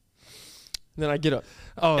 And then I get up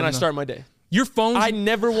and I start my day. Your phone. I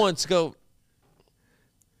never once go,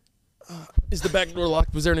 is the back door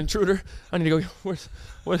locked? Was there an intruder? I need to go,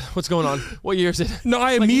 what's going on? What year is it? No,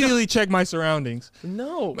 I immediately check my surroundings.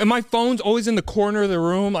 No. And my phone's always in the corner of the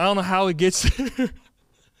room. I don't know how it gets there.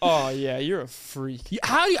 Oh, yeah, you're a freak.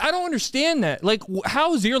 I don't understand that. Like,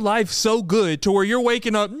 how is your life so good to where you're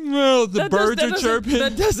waking up, the birds are chirping?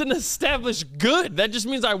 That doesn't establish good. That just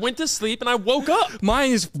means I went to sleep and I woke up. Mine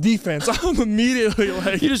is defense. I'm immediately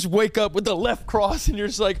like, You just wake up with the left cross and you're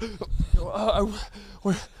just like, I'm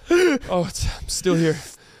still here.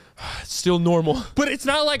 It's still normal. but it's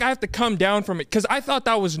not like I have to come down from it because I thought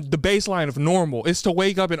that was the baseline of normal is to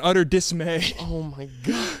wake up in utter dismay. Oh my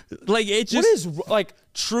God. Like, it just. What is, like,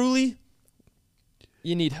 truly,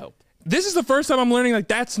 you need help. This is the first time I'm learning, like,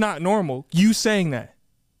 that's not normal. You saying that.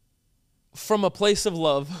 From a place of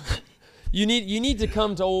love. You need to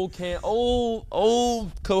come to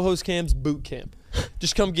old co-host Cam's boot camp.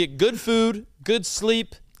 Just come get good food, good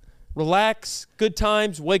sleep, relax, good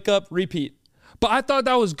times, wake up, repeat. But I thought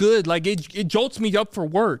that was good. Like, it jolts me up for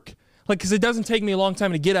work. Like, because it doesn't take me a long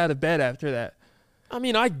time to get out of bed after that. I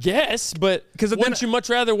mean, I guess, but 'Cause then- wouldn't you much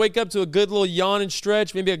rather wake up to a good little yawn and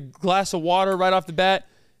stretch, maybe a glass of water right off the bat,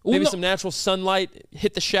 maybe some natural sunlight,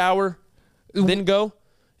 hit the shower, then go,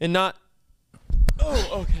 and not,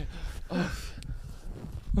 oh, okay. Oh.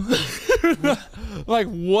 Like,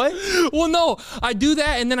 what? Well, no, I do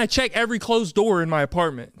that and then I check every closed door in my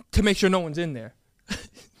apartment to make sure no one's in there.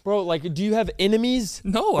 Bro, like, do you have enemies?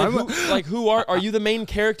 No, like, who are you the main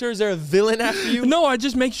character? Is there a villain after you? No, I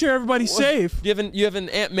just make sure everybody's safe. You have an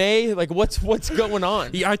Aunt May? Like, what's going on?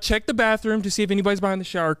 Yeah, I check the bathroom to see if anybody's behind the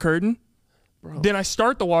shower curtain. Bro. Then I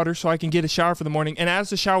start the water so I can get a shower for the morning. And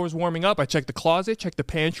as the shower's warming up, I check the closet, check the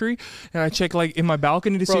pantry, and I check like in my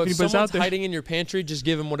balcony to see if Bro, if anybody's someone's out there. hiding in your pantry, just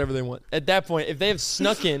give them whatever they want. At that point, if they have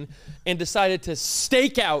snuck in and decided to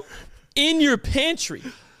stake out in your pantry,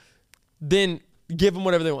 then give them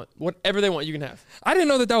whatever they want. Whatever they want, you can have. I didn't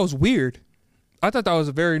know that was weird. I thought that was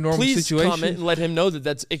a very normal Please situation. comment and let him know that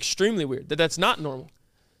that's extremely weird, that that's not normal.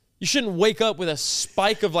 You shouldn't wake up with a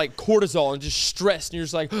spike of like cortisol and just stressed and you're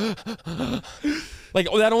just like, like,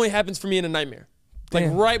 oh, that only happens for me in a nightmare. Like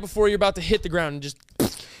Damn. right before you're about to hit the ground and just.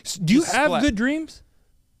 Do you Just have splat. good dreams?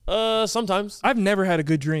 Sometimes. I've never had a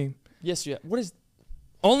good dream. Yes, you have. What is.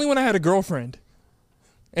 Only when I had a girlfriend.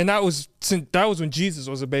 And that was when Jesus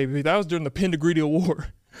was a baby. That was during the Pendigredia War.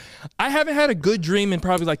 I haven't had a good dream in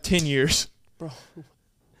probably like 10 years. Bro.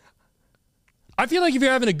 I feel like if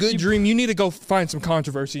you're having a good dream, you need to go find some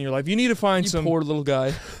controversy in your life. You need to find You some. poor little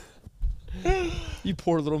guy. You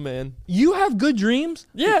poor little man. You have good dreams?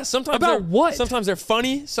 Yeah, sometimes About they're, what? Sometimes they're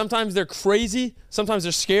funny. Sometimes they're crazy. Sometimes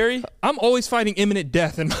they're scary. I'm always fighting imminent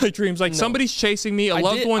death in my dreams. Like somebody's chasing me, a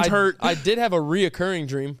loved one's hurt. I did have a reoccurring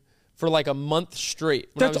dream for like a month straight.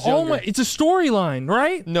 When That's I was all younger. it's a storyline,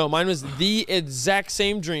 right? No, mine was the exact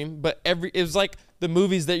same dream, but it was like the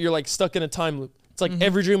movies that you're like stuck in a time loop. It's like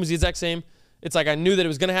every dream was the exact same. It's like I knew that it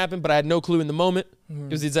was gonna happen, but I had no clue in the moment.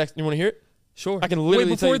 It was the exact. You want to hear it? Sure. I can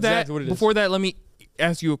literally tell you that, exactly what it is. Before that, let me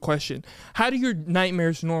ask you a question. How do your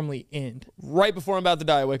nightmares normally end? Right before I'm about to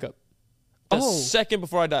die, I wake up. The Oh. second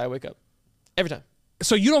before I die, I wake up. Every time.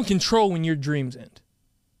 So you don't control when your dreams end.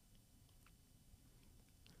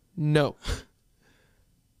 No.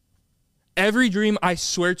 Every dream, I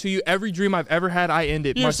swear to you, every dream I've ever had, I end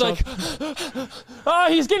it You're myself. just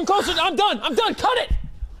like, he's getting closer. I'm done. Cut it.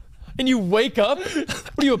 And you wake up.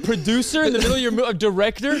 What are you, a producer in the middle of your a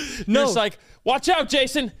director? No. You're just like, watch out,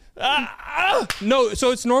 Jason. No,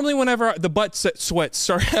 so it's normally whenever the butt sweats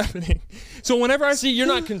start happening. So whenever I See, you're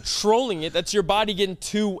not controlling it. That's your body getting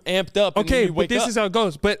too amped up. And then okay, you but wake this up. is how it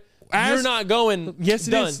goes. But You're not going. Yes,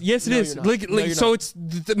 it done. is. Yes, it No, is. you're not. No, you're So not.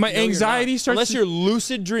 it's my No, you're anxiety not. starts. Unless you're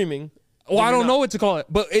lucid dreaming. Well, I don't know what to call it,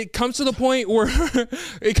 but it comes to the point where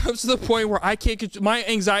I can't. My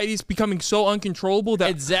anxiety is becoming so uncontrollable that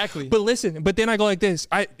Exactly. But listen, but then I go like this.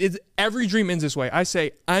 Every dream ends this way. I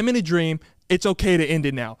say, I'm in a dream. It's okay to end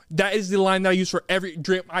it now. That is the line that I use for every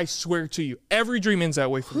dream. I swear to you, every dream ends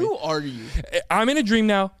that way for me. Who are you? I'm in a dream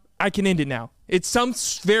now. I can end it now. It's some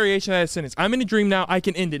variation of that sentence. I'm in a dream now. I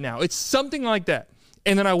can end it now. It's something like that.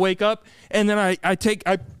 And then I wake up, and then I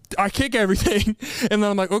kick everything, and then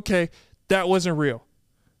I'm like, okay, that wasn't real.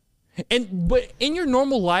 But in your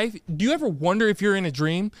normal life, do you ever wonder if you're in a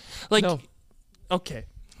dream? Like, No. Okay.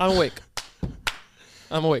 I'm awake.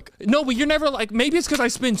 I'm awake. No, but you're never like, maybe it's because I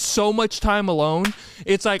spend so much time alone.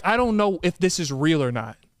 It's like, I don't know if this is real or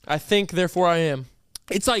not. I think, therefore I am.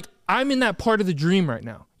 It's like, I'm in that part of the dream right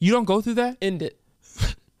now. You don't go through that? End it.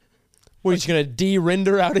 What, are you just going to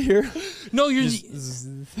de-render out of here? No,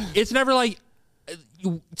 it's never like,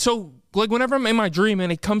 so like whenever I'm in my dream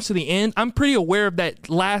and it comes to the end, I'm pretty aware of that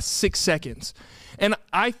last 6 seconds. And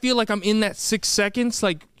I feel like I'm in that 6 seconds,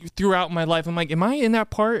 like throughout my life. I'm like, am I in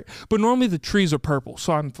that part? But normally the trees are purple.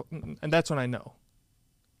 And that's when I know.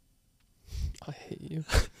 I hate you.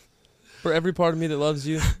 For every part of me that loves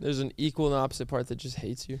you, there's an equal and opposite part that just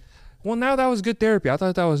hates you. Well, now that was good therapy. I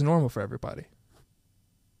thought that was normal for everybody.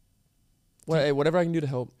 Hey, whatever I can do to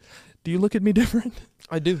help. Do you look at me different?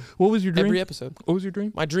 I do. What was your dream? Every episode. What was your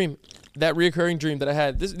dream? My dream, that reoccurring dream that I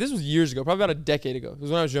had, this was years ago, probably about a decade ago. It was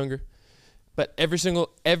when I was younger. But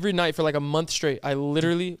every night for like a month straight, I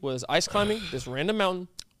literally was ice climbing this random mountain.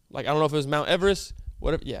 Like, I don't know if it was Mount Everest,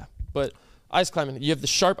 whatever. Yeah. But ice climbing, you have the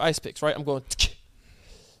sharp ice picks, right? I'm going,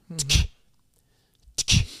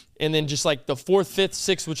 and then just like the 4th, 5th,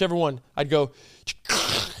 6th, whichever one, I'd go,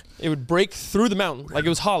 it would break through the mountain like it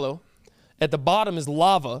was hollow. At the bottom is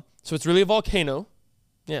lava, so it's really a volcano.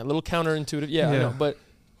 Yeah, a little counterintuitive. Yeah, I know. But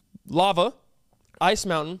lava, ice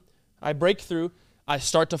mountain, I break through, I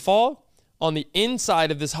start to fall on the inside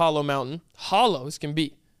of this hollow mountain. Hollow as can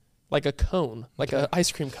be, like a cone, like an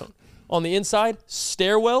ice cream cone. On the inside,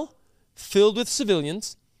 stairwell filled with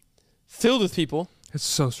civilians, filled with people. It's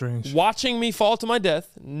so strange. Watching me fall to my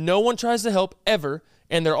death. No one tries to help ever,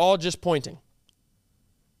 and they're all just pointing.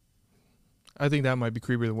 I think that might be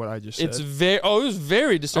creepier than what I just said. It was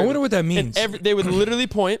very disturbing. I wonder what that means. And they would literally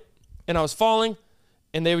point, and I was falling,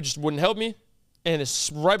 and they wouldn't help me. And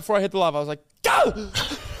it's right before I hit the lava, I was like, "Go!"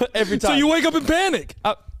 Every time. So you wake up in panic.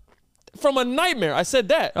 From a nightmare. I said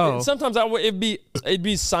that. Oh. And sometimes it'd be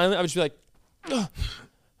silent. I would just be like, "Ugh."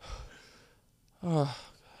 Oh.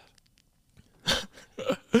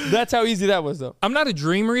 That's how easy that was, though. I'm not a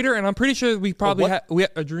dream reader, and I'm pretty sure we probably have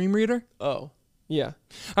a dream reader. Oh. Yeah.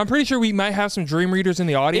 I'm pretty sure we might have some dream readers in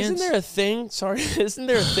the audience. Isn't there a thing? Sorry. Isn't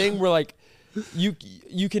there a thing where like you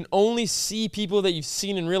can only see people that you've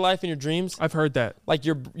seen in real life in your dreams? I've heard that. Like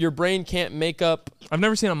your brain can't make up. I've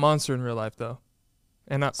never seen a monster in real life though,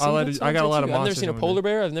 and I got a lot of monsters. I've never seen a polar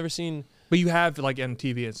bear. I've never seen. But you have like on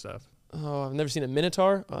TV and stuff. Oh, I've never seen a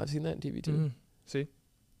minotaur. Oh, I've seen that on TV too. Mm-hmm. See,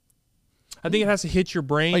 I think it has to hit your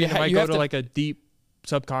brain. Like, and it might go to like a deep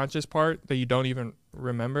subconscious part that you don't even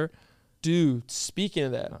remember. Dude, speaking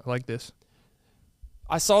of that, like this.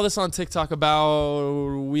 I saw this on TikTok about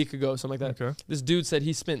a week ago, something like that. Okay. This dude said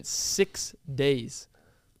he spent 6 days,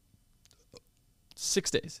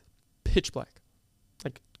 pitch black,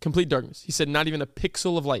 like complete darkness. He said not even a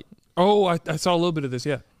pixel of light. Oh, I saw a little bit of this,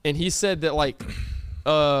 yeah. And he said that like,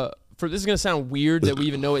 this is gonna sound weird that we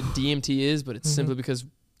even know what DMT is, but it's simply because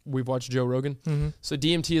we've watched Joe Rogan. Mm-hmm. So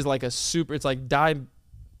DMT is like it's like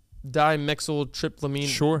dimethyltryptamine,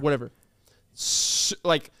 sure, whatever.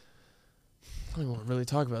 Like, I don't even want to really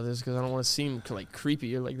talk about this because I don't want to seem like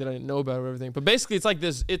creepy or like that I didn't know about or everything. But basically, it's like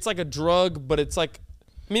this. It's like a drug, but it's like,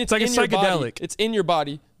 I mean, it's like a psychedelic. It's in your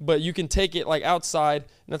body, but you can take it like outside,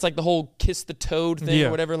 and that's like the whole kiss the toad thing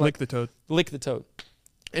or whatever. Like, lick the toad. Lick the toad.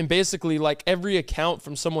 And basically, like every account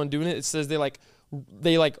from someone doing it, it says they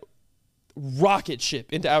rocket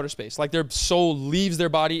ship into outer space. Like their soul leaves their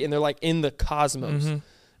body and they're like in the cosmos,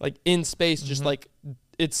 like in space, just like.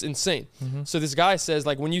 It's insane. So this guy says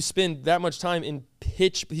like when you spend that much time in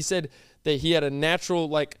he said that he had a natural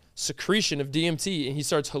like secretion of DMT and he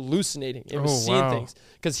starts hallucinating and was seeing things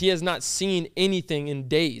because he has not seen anything in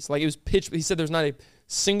days. Like it was he said there's not a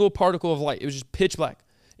single particle of light. It was just pitch black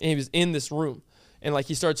and he was in this room and like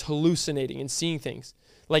he starts hallucinating and seeing things.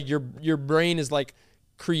 Like your brain is like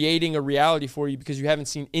creating a reality for you because you haven't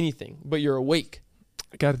seen anything, but you're awake.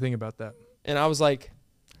 I got to think about that. And I was like,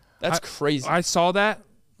 that's crazy. I saw that.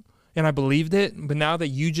 And I believed it, but now that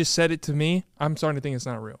you just said it to me, I'm starting to think it's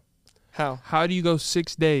not real. How? How do you go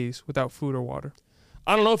 6 days without food or water?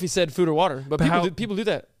 I don't know if he said food or water, but people do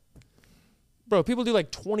that. Bro, people do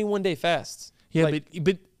like 21-day fasts. Yeah, Like,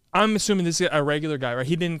 but I'm assuming this is a regular guy, right?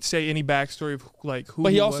 He didn't say any backstory of like who.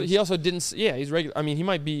 but he he was. also didn't. Yeah, he's regular. I mean, he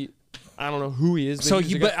might be. I don't know who he is. So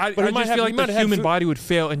he's he, a but guy. I he just might feel like might the have human food- body would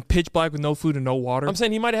fail in pitch black with no food and no water. I'm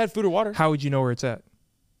saying he might have had food or water. How would you know where it's at?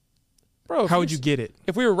 Bro, How would you get it?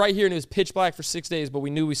 If we were right here and it was pitch black for 6 days, but we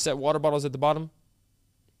knew we set water bottles at the bottom.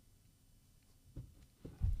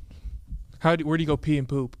 Where do you go pee and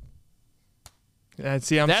poop?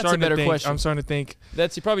 See, I'm That's a starting better to think. question. I'm starting to think.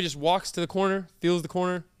 He probably just walks to the corner, feels the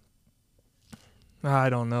corner. I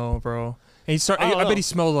don't know, bro. And I don't I know. bet he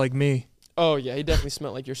smelled like me. Oh yeah, he definitely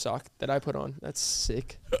smelled like your sock that I put on. That's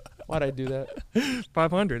sick. Why'd I do that?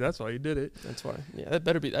 500. That's why you did it. That's why. Yeah,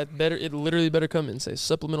 it literally better come in and say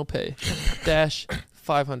supplemental pay dash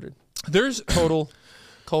 500 There's total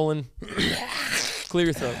colon clear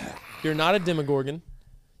your throat. You're not a Demogorgon.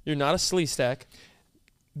 You're not a slee stack.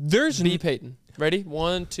 there's Be Peyton. Ready?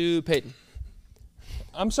 1, 2, Peyton.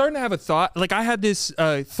 I'm starting to have a thought. Like I had this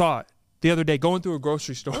thought the other day going through a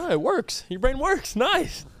grocery store. Oh, it works. Your brain works.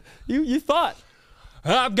 Nice. You thought.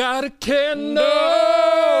 I've got a candle,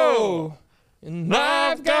 and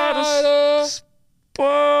I've got a spark.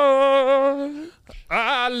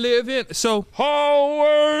 I live in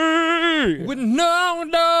hallway with no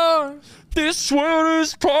doors. This world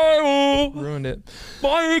is primal. Ruined it.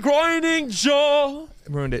 My grinding jaw.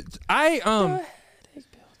 Ruined it. I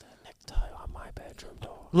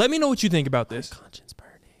Let me know what you think about this. Conscience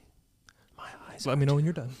burning. My eyes. Let me know when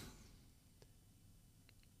you're done.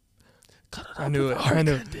 I knew it. I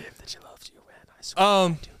knew it. That she loves you,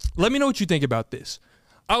 man. Let me know what you think about this.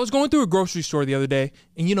 I was going through a grocery store the other day,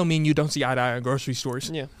 and you know me and you don't see eye to eye in grocery stores.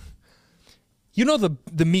 Yeah. You know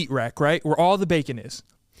the meat rack, right? Where all the bacon is.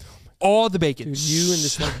 All the bacon. Dude, you and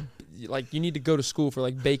this like you need to go to school for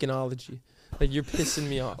like baconology. Like you're pissing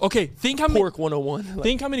me off. Okay, think how many Pork 101. Like,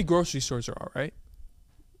 think how many grocery stores there are, right?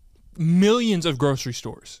 Millions of grocery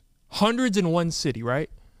stores. Hundreds in one city, right?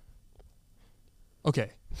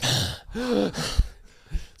 Okay.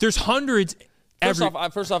 There's hundreds first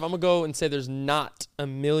off, I'm gonna go and say there's not a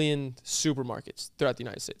million supermarkets throughout the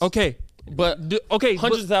United States. Okay. But Okay,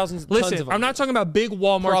 hundreds of thousands. Listen, tons of them. I'm not talking about big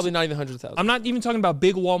Walmarts. Probably not even hundreds of thousands. I'm not even talking about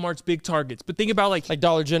big Walmarts, big Targets, but think about like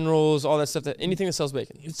Dollar Generals, all that stuff. Anything that sells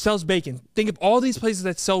bacon. it sells bacon. Think of all these places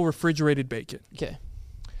that sell refrigerated bacon. Okay.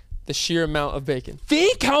 The sheer amount of bacon.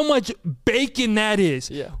 Think how much bacon that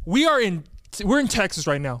is. Yeah. We're in Texas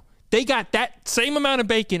right now. They got that same amount of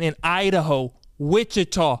bacon in Idaho,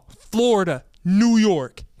 Wichita, Florida, New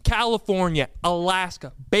York, California,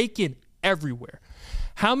 Alaska. Bacon everywhere.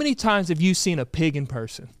 How many times have you seen a pig in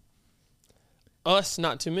person? Us,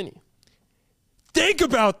 not too many. Think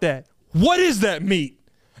about that. What is that meat?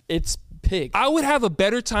 It's pig. I would have a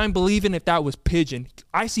better time believing if that was pigeon.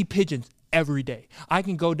 I see pigeons every day. I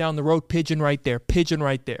can go down the road, pigeon right there, pigeon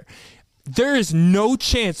right there. There is no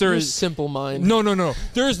chance there You're a is simple mind. No.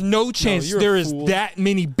 There is no chance you're a there is fool. that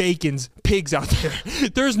many pigs out there.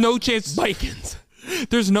 There's no chance bacons.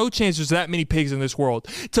 There's no chance there's that many pigs in this world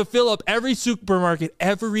to fill up every supermarket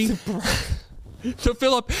every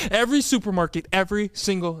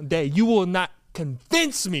single day. You will not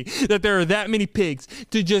convince me that there are that many pigs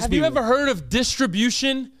to just Have be. you ever heard of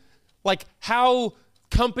distribution? Like how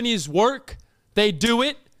companies work? They do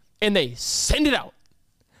it and they send it out.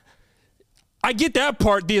 I get that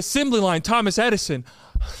part, the assembly line, Thomas Edison.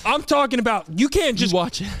 I'm talking about you can't just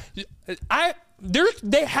watch it.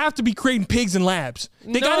 They have to be creating pigs in labs.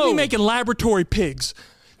 They got to be No. making laboratory pigs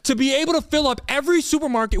to be able to fill up every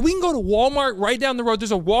supermarket. We can go to Walmart right down the road.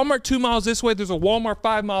 There's a Walmart 2 miles this way. There's a Walmart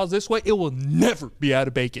 5 miles this way. It will never be out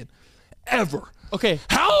of bacon, ever. Okay.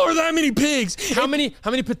 How are that many pigs? How many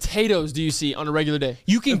potatoes do you see on a regular day?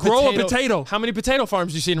 You can grow a potato. How many potato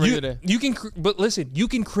farms do you see in a regular day? You can, but listen, you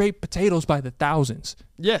can create potatoes by the thousands.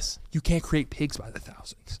 Yes. You can't create pigs by the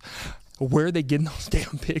thousands. Where are they getting those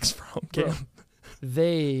damn pigs from, Cam? Bro.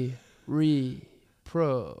 They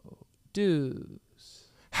reproduce.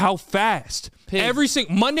 How fast? Pig. Every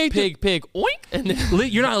single Monday. Pig, oink. And then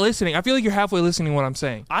You're not listening. I feel like you're halfway listening to what I'm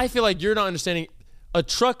saying. I feel like you're not understanding. A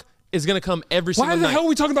truck is gonna come every single Why the night. hell are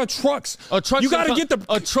we talking about trucks? A truck. You got to get the.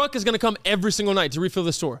 A truck is gonna come every single night to refill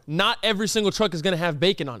the store. Not every single truck is gonna have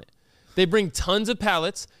bacon on it. They bring tons of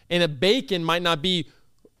pallets, and a bacon might not be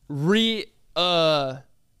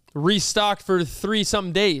restocked for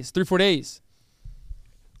 3-4 days.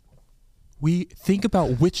 We think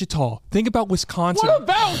about Wichita. Think about Wisconsin. What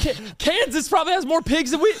about Kansas? Probably has more pigs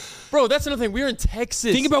than we. Bro, that's another thing. We're in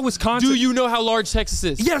Texas. Think about Wisconsin. Do you know how large Texas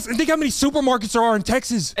is? Yes, and think how many supermarkets there are in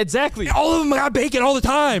Texas. Exactly. All of them got bacon all the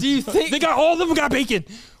time. Do you think all of them got bacon?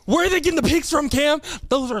 Where are they getting the pigs from, Cam?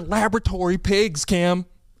 Those are laboratory pigs, Cam.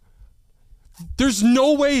 There's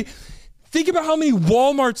no way. Think about how many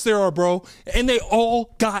Walmarts there are, bro. And they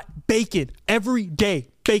all got bacon every day.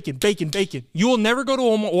 Bacon, bacon, bacon. You will never go to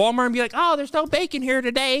a Walmart and be like, oh, there's no bacon here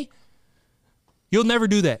today. You'll never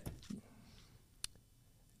do that.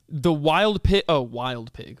 The wild pig. Oh,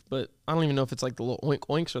 wild pig. But I don't even know if it's like the little oink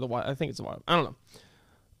oinks or the wild. I think it's the wild. I don't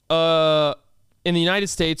know. In the United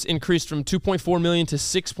States, increased from 2.4 million to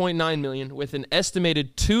 6.9 million, with an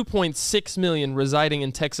estimated 2.6 million residing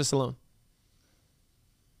in Texas alone.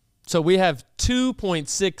 So we have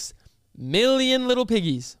 2.6 million little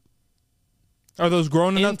piggies. Are those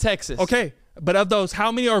grown enough? In Texas. Okay, but of those,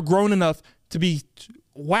 how many are grown enough to be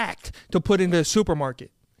whacked to put into a supermarket?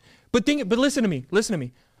 But listen to me. Listen to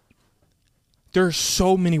me. There's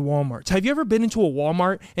so many Walmarts. Have you ever been into a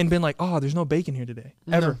Walmart and been like, oh, there's no bacon here today?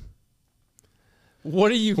 Ever? No. What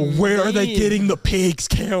do you Where are they mean? getting the pigs,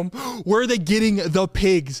 Cam? Where are they getting the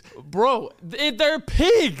pigs? Bro, they're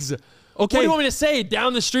pigs. Okay. What do you want me to say?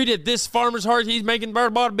 Down the street at this farmer's heart, he's making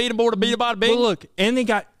bird bada beat board beat about But bing. look, and they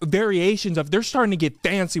got variations of. They're starting to get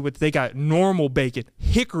fancy with. They got normal bacon,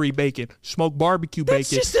 hickory bacon, smoked barbecue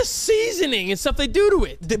That's bacon. just a seasoning and stuff they do to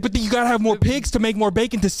it. But you gotta have more pigs to make more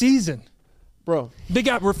bacon to season. Bro, They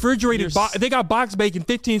got refrigerated. They got box bacon,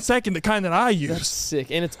 15-second, the kind that I use. that's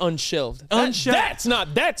sick. And it's unshelved.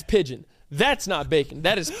 Unshelved. That's pigeon. That's not bacon.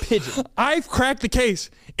 That is pigeon. I've cracked the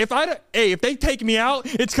case. If they take me out,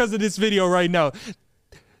 it's because of this video right now.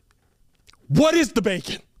 What is the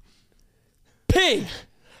bacon? Pig.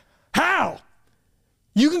 How?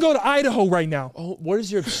 You can go to Idaho right now. Oh, what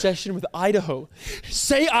is your obsession with Idaho?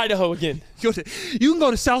 Say Idaho again. You can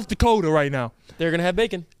go to South Dakota right now. They're gonna have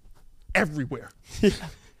bacon. Everywhere.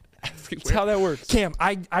 That's how that works. Cam,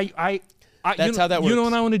 That's how that You know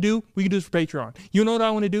works. what I want to do? We can do this for Patreon. You know what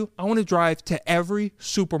I want to do? I want to drive to every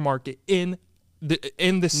supermarket in the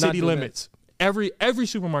city doing limits. Every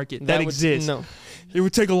supermarket that That would- exists. no. It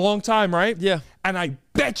would take a long time, right? Yeah. And I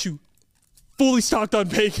bet you, fully stocked on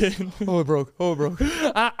bacon. Oh, it broke. Oh, it broke.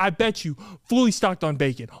 I bet you, fully stocked on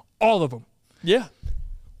bacon. All of them. Yeah.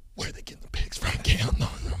 Where are they getting the pigs from, Cam?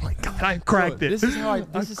 Oh my God, I cracked it. This is how I.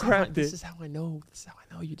 I cracked This it. is how I know. This is how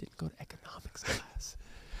I know you didn't go to economics class.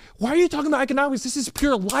 Why are you talking about economics? This is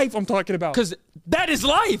pure life I'm talking about. Because that is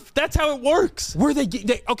life. That's how it works. Where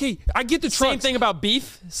okay, I get the trucks. Same thing about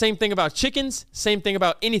beef. Same thing about chickens. Same thing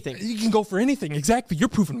about anything. You can go for anything. Exactly. You're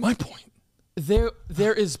proving my point. There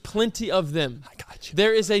is plenty of them. I got you.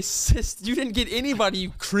 There is a system. You didn't get anybody,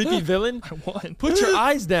 you creepy villain. I won. Put your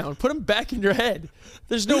eyes down. Put them back in your head.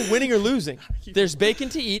 There's no winning or losing. There's bacon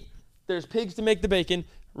to eat. There's pigs to make the bacon.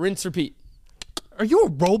 Rinse, repeat. Are you a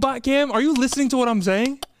robot, Cam? Are you listening to what I'm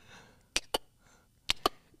saying?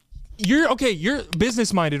 You're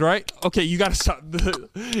business minded, right? Okay, you gotta stop.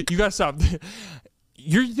 You gotta stop.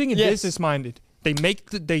 You're thinking Yes. business minded. They get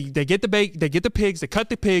the pigs, they cut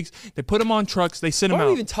the pigs, they put them on trucks, they send Why them are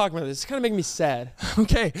we out. even talking about this? It's kind of making me sad.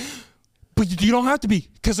 Okay. But you don't have to be,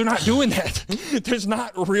 because they're not doing that. There's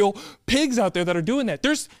not real pigs out there that are doing that.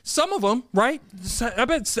 There's some of them, right? I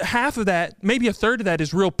bet half of that, maybe a third of that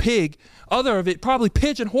is real pig. Other of it, probably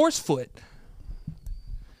pigeon horse foot.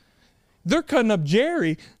 They're cutting up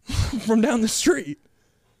Jerry from down the street.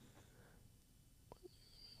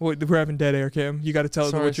 Wait, we're having dead air, Cam. You got to tell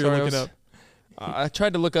us what you're looking up. I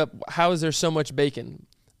tried to look up how is there so much bacon,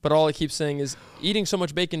 but all it keeps saying is eating so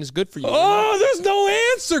much bacon is good for you. Oh, there's no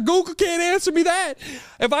answer. Google can't answer me that.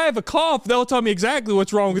 If I have a cough, they'll tell me exactly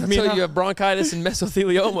what's wrong with me. Until and you have bronchitis and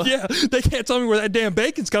mesothelioma. Yeah, they can't tell me where that damn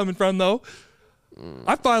bacon's coming from, though.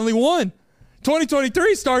 I finally won.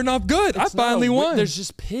 2023 starting off good. I It's not finally a won. There's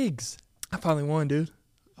just pigs. I finally won, dude.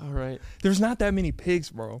 All right. There's not that many pigs,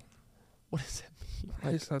 bro. What does that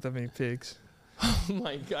mean? There's not that many pigs. Oh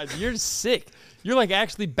my God, you're sick. You're like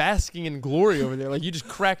actually basking in glory over there. Like you just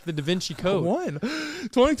cracked the Da Vinci I Code. won.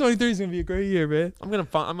 2023 is gonna be a great year, man. I'm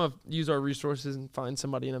gonna use our resources and find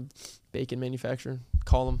somebody in a bacon manufacturer.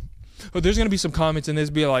 Call them. But there's gonna be some comments in this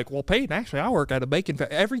be like, "Well, Peyton, actually, I work at a bacon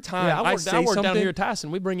factory. Every time Yeah, I I say work something, down here at Tyson.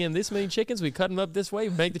 We bring in this many chickens. We cut them up this way.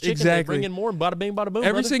 We make the chicken. Exactly. They bring in more. And bada bing, bada boom.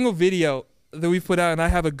 every brother. single video that we put out, and I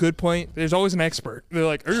have a good point. There's always an expert. They're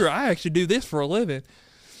like, I actually do this for a living."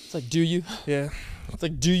 It's like, do you? Yeah. It's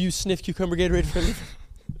like, do you sniff cucumber Gatorade for a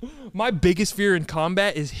living? My biggest fear in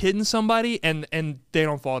combat is hitting somebody and they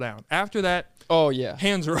don't fall down. After that, Oh yeah.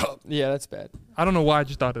 hands are up. Yeah, that's bad. I don't know why I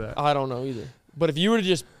just thought of that. I don't know either. But if you were to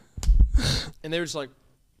just, and they were just like,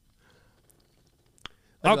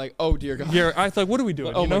 I'd I'll- be like, oh dear God. Yeah, I thought, what are we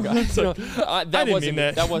doing? Oh you my know? God. It's You like, know, I that didn't wasn't mean me.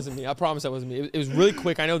 that. That wasn't me. I promise that wasn't me. It was really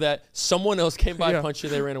quick. I know that someone else came by, Yeah. punched you,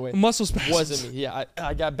 they ran away. muscle spasms. Wasn't me. Yeah,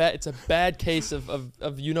 I got bad. It's a bad case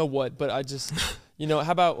of you know what. But I just, You know,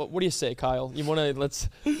 how about what do you say, Kyle? You want to let's?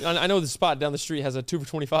 I know the spot down the street has a 2 for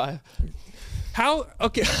 25. How?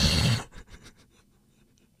 Okay.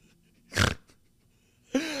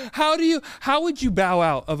 How would you bow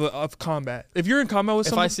out of combat if you're in combat with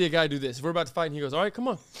If someone? I see a guy do this, if we're about to fight, and he goes, "All right, come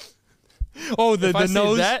on." Oh, If I the see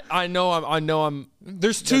nose. that, I know I'm.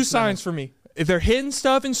 There's two That's not signs for me. If they're hitting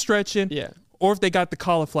stuff and stretching, Yeah. or if they got the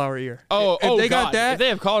cauliflower ear. If they God. got that, If they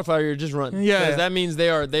have cauliflower ear, just run. Yeah. 'Cause that means they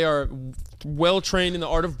are well trained in the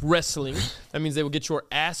art of wrestling. That means they will get your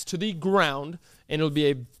ass to the ground, and it'll be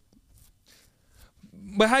a.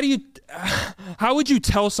 but how would you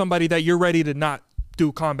tell somebody that you're ready to not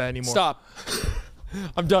do combat anymore? Stop.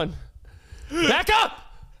 I'm done. Back up.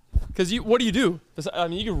 Because what do you do? I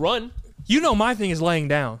mean, you can run. You know my thing is laying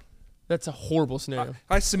down. That's a horrible scenario.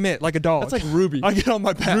 I submit like a dog. That's like Ruby. I get on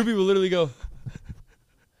my back. Ruby will literally go.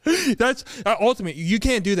 That's ultimate. You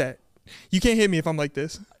can't do that. You can't hit me if I'm like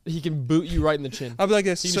this. He can boot you right in the chin. I'll be like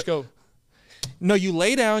this. He can just go. No, you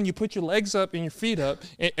lay down, you put your legs up and your feet up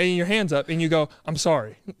and your hands up, and you go, "I'm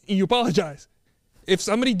sorry," and you apologize. If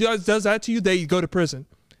somebody does that to you, they go to prison.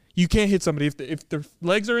 You can't hit somebody if their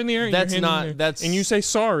legs are in the air. And That's your not- hands in the air, that's- and you say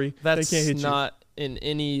sorry. That's they can't hit not in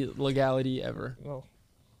any legality ever. you. Oh.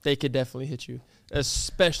 They could definitely hit you,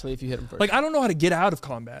 especially if you hit them first. Like I don't know how to get out of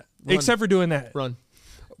combat Run. except for doing that. Run.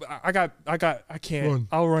 I can't. Run.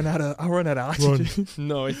 I'll run out of oxygen.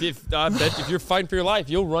 No, if I bet if you're fighting for your life,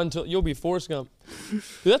 you'll run till you'll be Forrest Gump. Dude,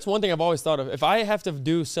 that's one thing I've always thought of. If I have to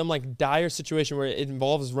do some like dire situation where it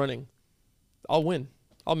involves running, I'll win.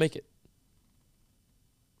 I'll make it.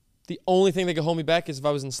 The only thing that could hold me back is if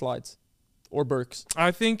I was in slides or Burks.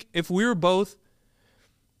 I think if we were both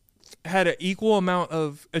had an equal amount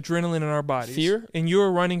of adrenaline in our bodies, Fear? and you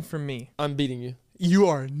were running from me, I'm beating you. you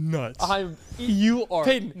are nuts. You are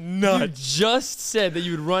Peyton, nuts. you just said that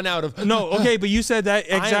you would run out of. No, okay, but you said that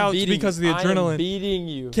I am exalts beating because of you. the I am adrenaline. beating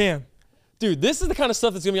you. Cam, Dude, this is the kind of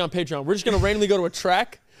stuff that's going to be on Patreon. We're just going to randomly go to a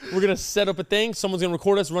track. We're going to set up a thing. Someone's going to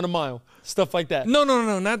record us, run a mile. Stuff like that. no,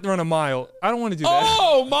 not run a mile. I don't want to do that.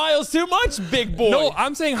 Oh, miles too much, big boy. No,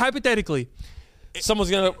 I'm saying hypothetically. Someone's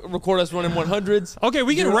going to record us running 100s. Okay,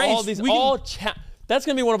 we can Doing race. All these, We can- all that's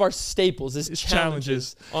going to be one of our staples is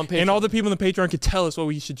Challenges on Patreon. And all the people in the Patreon could tell us what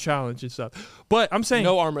we should challenge and stuff. But I'm saying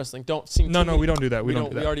no arm wrestling. Don't sing. No, we don't do that. We don't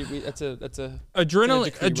do that. We already. That's a. adrenaline decree, we're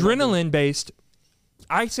not doing adrenaline based.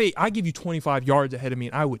 I say I give you 25 yards ahead of me,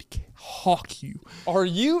 and I would hawk you. Are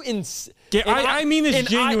you in? I mean this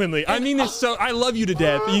genuinely. I mean this so. I love you to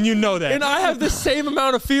death, and you know that. And I have the same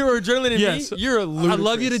amount of fear or adrenaline in Yes. me. You're a ludicrous. I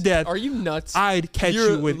love you to death. Are you nuts? I'd catch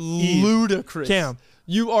You're you with ease. ludicrous. Cam.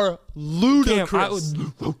 You are Cam, ludicrous.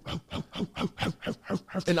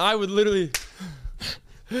 And I would literally.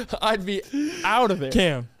 I'd be out of it.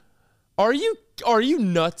 Cam, Are you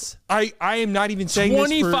nuts? I am not even saying this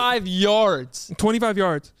 25 yards. for 25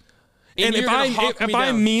 yards. And you're if gonna hawk me I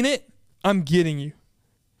down. mean it, I'm getting you.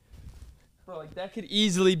 Bro, like that could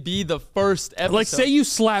easily be the first episode. Like say you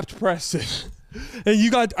slapped Preston,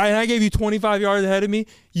 and I gave you 25 yards ahead of me,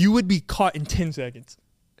 you would be caught in 10 seconds.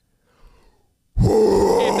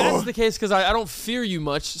 If that's the case, because I don't fear you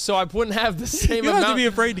much, so I wouldn't have the same You don't amount. have to be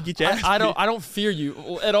afraid to get your ass I beat. don't fear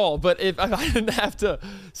you at all. But if I didn't have to,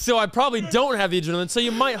 so I probably don't have the adrenaline. So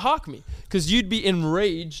you might hawk me because you'd be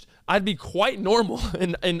enraged. I'd be quite normal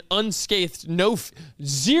and unscathed,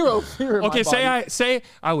 zero fear. In Okay, my body. say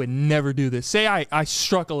I would never do this. Say I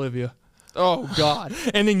struck Olivia, Oh God.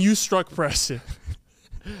 and then you struck Preston.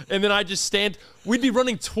 And then I just stand. We'd be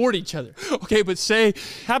running toward each other. Okay, but say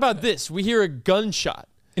How about this? We hear a gunshot.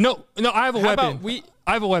 no. I have a How weapon. about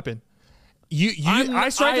I have a weapon. I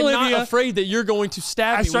strike I'm Olivia. not afraid that you're going to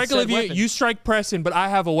stab I me strike with said Olivia. weapon. You strike Preston, but I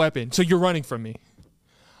have a weapon, so you're running from me.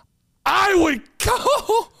 I would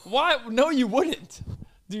go. Why? No, you wouldn't.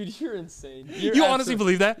 Dude, you're insane. You honestly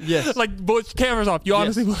believe that? Yes. Like, both cameras off. You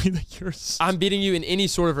honestly believe that you're. I'm beating you in any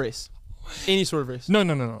sort of race. Any sort of race.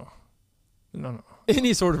 No.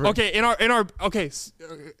 Any sort of race. Okay, in our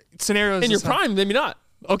scenarios. In your prime, maybe not.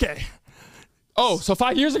 Okay. Oh, so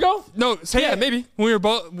 5 years ago? No. Say Yeah, maybe. when we were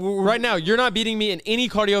both Right now, you're not beating me in any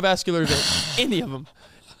cardiovascular event. Any of them.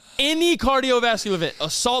 Any cardiovascular event.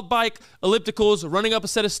 Assault bike, ellipticals, running up a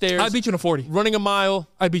set of stairs. I beat you in a 40. Running a mile.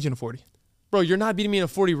 I beat you in a 40. Bro, you're not beating me in a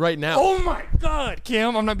 40 right now. Oh my God,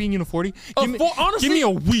 Cam! I'm not beating you in a 40. Honestly- give me a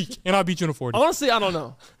week and I'll beat you in a 40. Honestly, I don't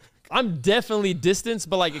know. I'm definitely distance,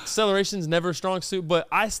 but like acceleration's never a strong suit. But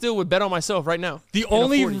I still would bet on myself right now. The in a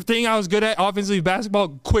only 40. thing I was good at offensively basketball,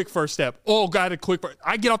 quick first step. Oh, got a quick.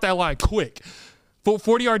 I get off that line quick.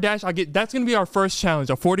 40-yard dash. That's gonna be our first challenge.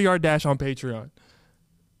 A 40-yard dash on Patreon.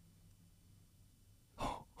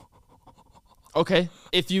 Okay.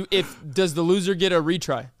 If does the loser get a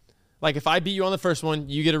retry? Like if I beat you on the first one,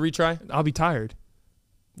 you get a retry. I'll be tired.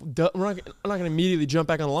 I'm not gonna immediately jump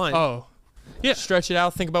back on the line. Oh, yeah. Stretch it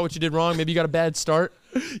out. Think about what you did wrong. Maybe you got a bad start.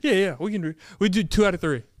 Yeah. We do 2 out of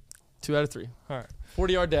 3. 2 out of 3. All right.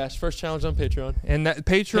 40-yard dash. First challenge on Patreon. And that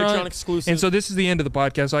Patreon exclusive. And so this is the end of the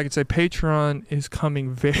podcast. So I could say Patreon is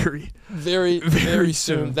coming very, very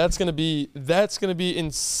soon. That's gonna be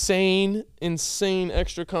insane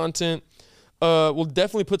extra content. We'll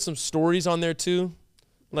definitely put some stories on there too,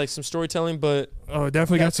 like some storytelling. But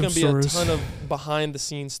definitely got some stories. That's gonna be a ton of behind the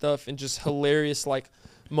scenes stuff and just hilarious like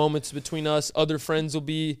moments between us. Other friends will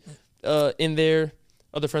be in there.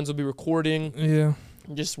 Other friends will be recording. Yeah.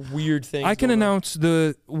 Just weird things. I can announce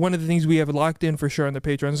one of the things we have locked in for sure on the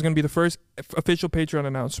Patreon. This is going to be the first official Patreon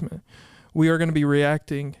announcement. We are going to be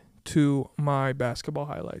reacting to my basketball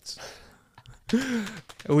highlights.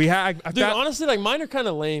 Honestly, like mine are kind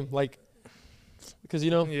of lame, like because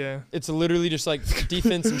it's literally just like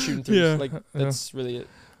defense and shooting threes. Yeah, like that's really it.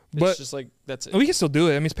 But it's just like that's it. We can still do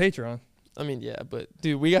it. I mean, it's Patreon. I mean, yeah, but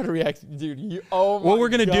dude, we got to react, dude. What we're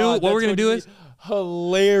gonna do is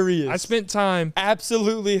hilarious. I spent time.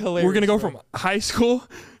 Absolutely hilarious. We're gonna go from high school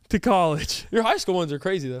to college. Your high school ones are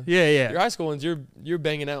crazy though. Yeah. Your high school ones, you're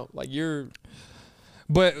banging out like you're.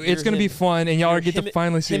 But it's gonna be fun, and y'all get to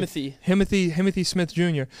finally see Himothy Smith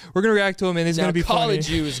Jr. We're gonna react to him, and it's gonna be college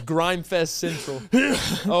funny. College Grime Fest Central.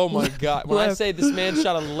 Oh my God! When I say this man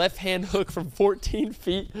shot a left-hand hook from 14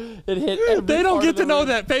 feet, it hit. Every they don't part get of the to know rim.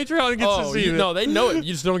 that. Patreon gets to see it. No, they know it.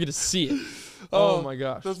 You just don't get to see it. Oh my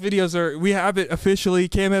gosh! Those videos we have it officially.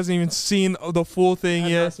 Cam hasn't even seen the full thing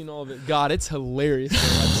yet. I've not seen all of it. God, it's hilarious.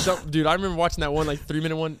 Dude, I remember watching that one, like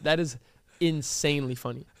 3-minute one. That is insanely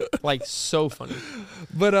funny, like so funny.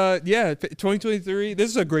 But 2023. This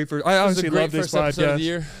is a great first. I honestly love this first episode of podcast. the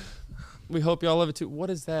year. We hope y'all love it too. What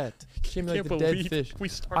is that? Came like the dead fish.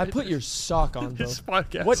 I put your sock on, bro. This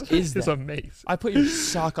podcast what is that? It's amazing. I put your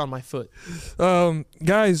sock on my foot.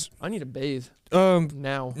 Guys. I need to bathe.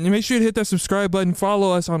 Now. Make sure to hit that subscribe button.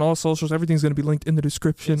 Follow us on all socials. Everything's gonna be linked in the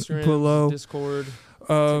description Instagram, below. Discord,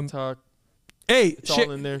 TikTok. Hey, it's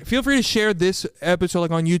all in there. Feel free to share this episode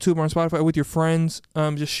like on YouTube or on Spotify with your friends.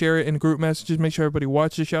 Just share it in group messages. Make sure everybody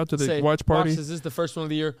watches. Shout out to the watch party. Watch this. This is the first one of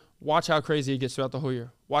the year. Watch how crazy it gets throughout the whole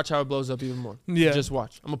year. Watch how it blows up even more. Yeah. Just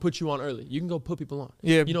watch. I'm gonna put you on early. You can go put people on.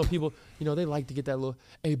 Yeah. People. They like to get that little.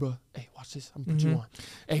 Hey, bro. Hey, watch this. I'm gonna put you on.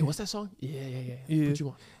 Hey, what's that song? Yeah. Put you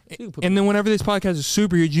on. And then whenever this podcast is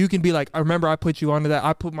super huge, you can be like, I remember I put you onto that.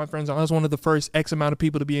 I put my friends on. I was one of the first X amount of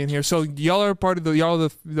people to be in here. So y'all are part of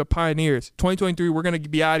the pioneers. 2023, we're going to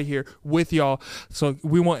be out of here with y'all. So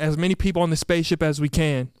we want as many people on the spaceship as we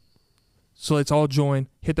can. So let's all join.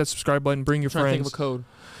 Hit that subscribe button. Bring your friends. Think of a code.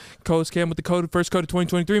 Codes Cam with the code. First code of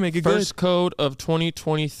 2023. Make it good. First code of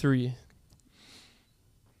 2023.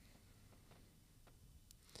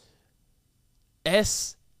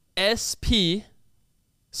 SP.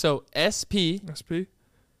 So SP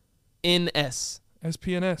NS.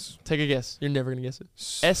 SPNS. Take a guess. You're never gonna guess it.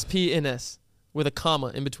 SPNS with a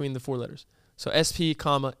comma in between the 4 letters. So SP,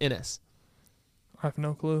 NS. I have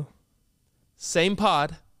no clue. Same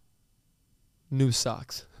pod. New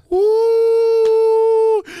socks.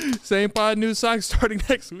 Woo! Same pod, new socks starting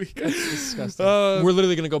next week. That's disgusting. We're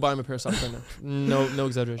literally gonna go buy him a pair of socks right now. No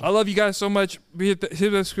exaggeration. I love you guys so much. Hit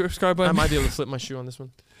the subscribe button. I might be able to flip my shoe on this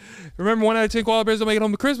one. Remember, 1 out of 10 koala bears don't make it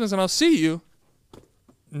home to Christmas, and I'll see you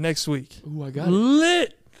next week. Ooh, I got it.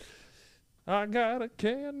 Lit. I got a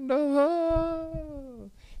candle.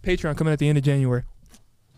 Patreon coming at the end of January.